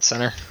Izod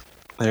Center.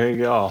 there you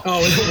go.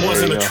 Oh, it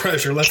wasn't a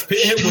treasure.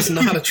 It was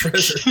not a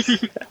treasure.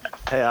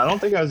 Hey, I don't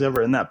think I was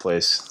ever in that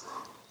place.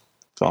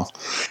 So,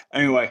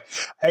 anyway,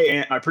 hey,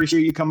 Ant, I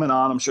appreciate you coming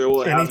on. I'm sure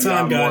we'll have you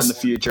on more in the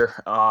future.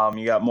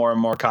 You got more and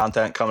more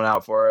content coming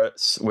out for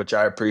us, which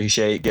I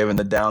appreciate given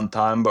the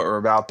downtime, but we're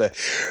about to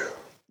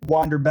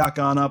wander back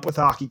on up with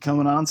hockey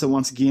coming on. So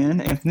once again,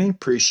 Anthony,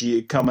 appreciate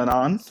you coming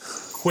on.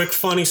 Quick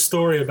funny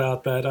story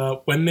about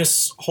that. When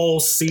this whole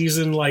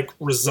season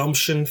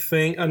resumption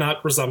thing,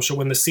 not resumption,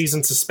 when the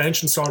season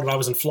suspension started, I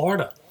was in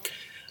Florida.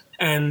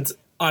 And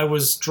I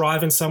was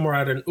driving somewhere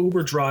at an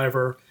Uber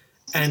driver,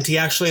 and he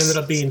actually ended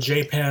up being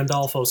Jay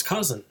Pandolfo's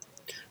cousin.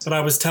 But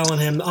I was telling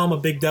him, I'm a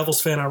big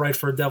Devils fan. I write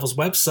for a Devils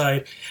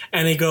website.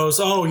 And he goes,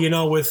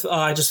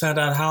 I just found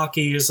out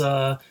hockey is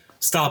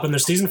stopping their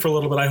season for a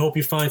little bit. I hope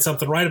you find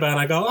something to write about. And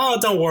I go, oh,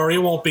 don't worry. It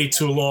won't be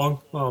too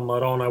long. Oh, I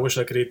don't. I wish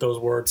I could eat those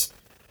words.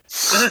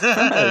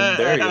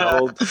 There you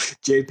go.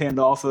 Jay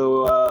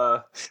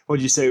Pandolfo,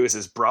 what'd you say was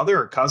his brother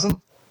or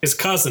cousin? His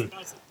cousin.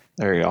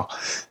 There you go.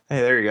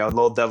 Hey, there you go.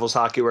 Little Devils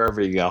hockey wherever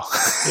you go.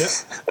 Yep.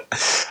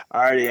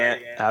 All righty,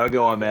 Ant. Have a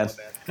good one, man.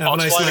 Have a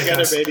nice night,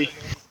 together, guys. baby.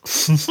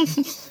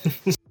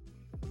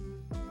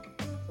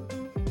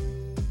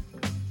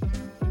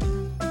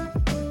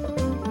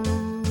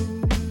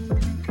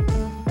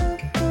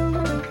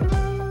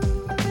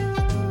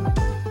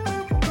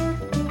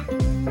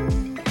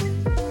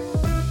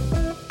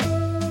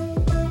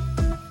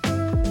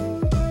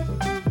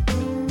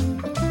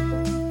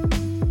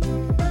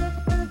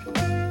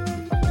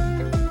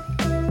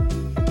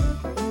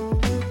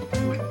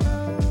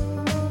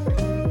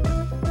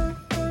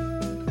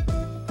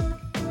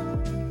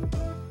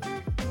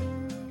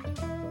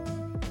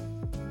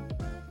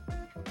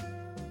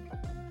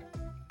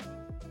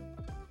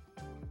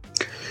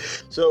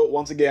 So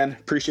once again,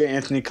 appreciate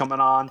Anthony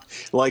coming on.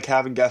 Like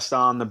having guests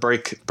on to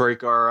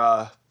break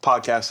our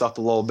podcast up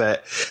a little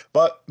bit.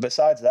 But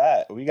besides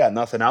that, we got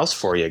nothing else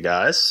for you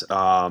guys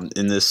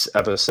in this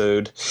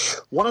episode.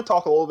 Want to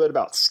talk a little bit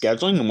about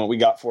scheduling and what we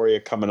got for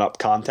you coming up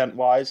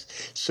content-wise.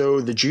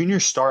 So the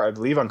juniors start, I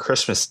believe, on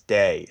Christmas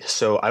Day.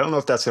 So I don't know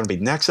if that's going to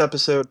be next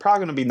episode. Probably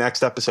going to be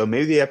next episode.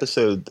 Maybe the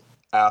episode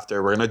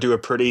after. We're going to do a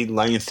pretty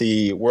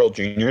lengthy World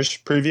Juniors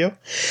preview,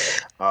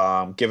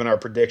 giving our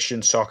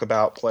predictions, talk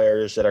about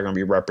players that are going to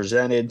be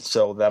represented.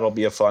 So that'll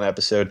be a fun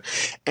episode.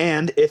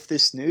 And if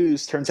this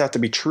news turns out to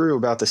be true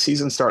about the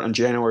season starting on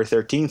January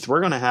 13th,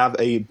 we're going to have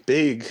a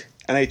big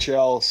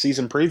NHL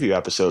season preview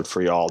episode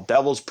for y'all.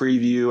 Devils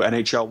preview,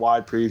 NHL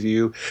wide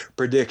preview,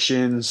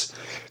 predictions,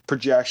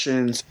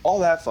 projections, all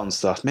that fun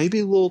stuff. Maybe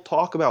a little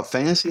talk about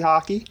fantasy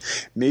hockey,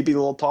 maybe a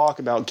little talk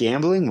about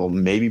gambling. We'll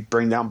maybe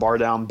bring down bar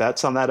down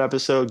bets on that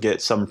episode,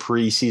 get some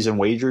preseason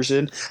wagers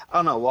in. I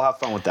don't know. We'll have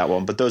fun with that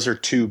one. But those are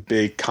two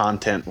big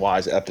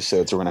content-wise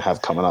episodes we're going to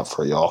have coming up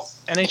for y'all.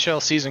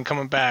 NHL season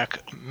coming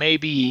back,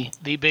 maybe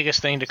the biggest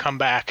thing to come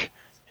back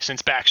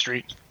since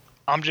Backstreet.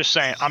 I'm just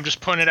saying. I'm just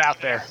putting it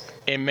out there.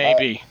 It may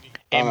be.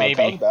 It may be.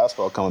 College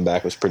basketball coming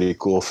back was pretty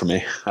cool for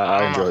me.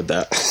 I enjoyed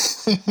that.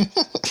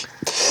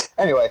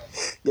 Anyway,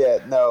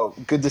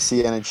 good to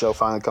see NHL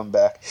finally come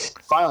back.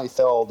 Finally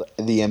filled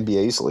the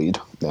NBA's lead.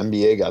 The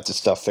NBA got this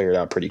stuff figured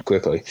out pretty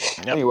quickly.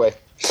 Yep. Anyway,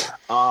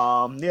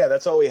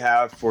 that's all we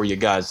have for you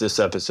guys this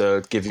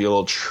episode. Give you a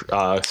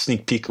little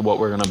sneak peek of what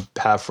we're going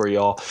to have for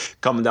y'all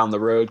coming down the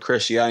road.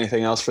 Chris, you got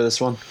anything else for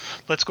this one?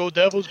 Let's go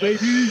Devils,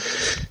 baby.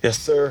 Yes,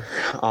 sir.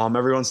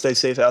 Everyone stay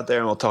safe out there,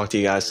 and we'll talk to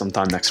you guys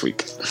sometime next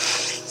week.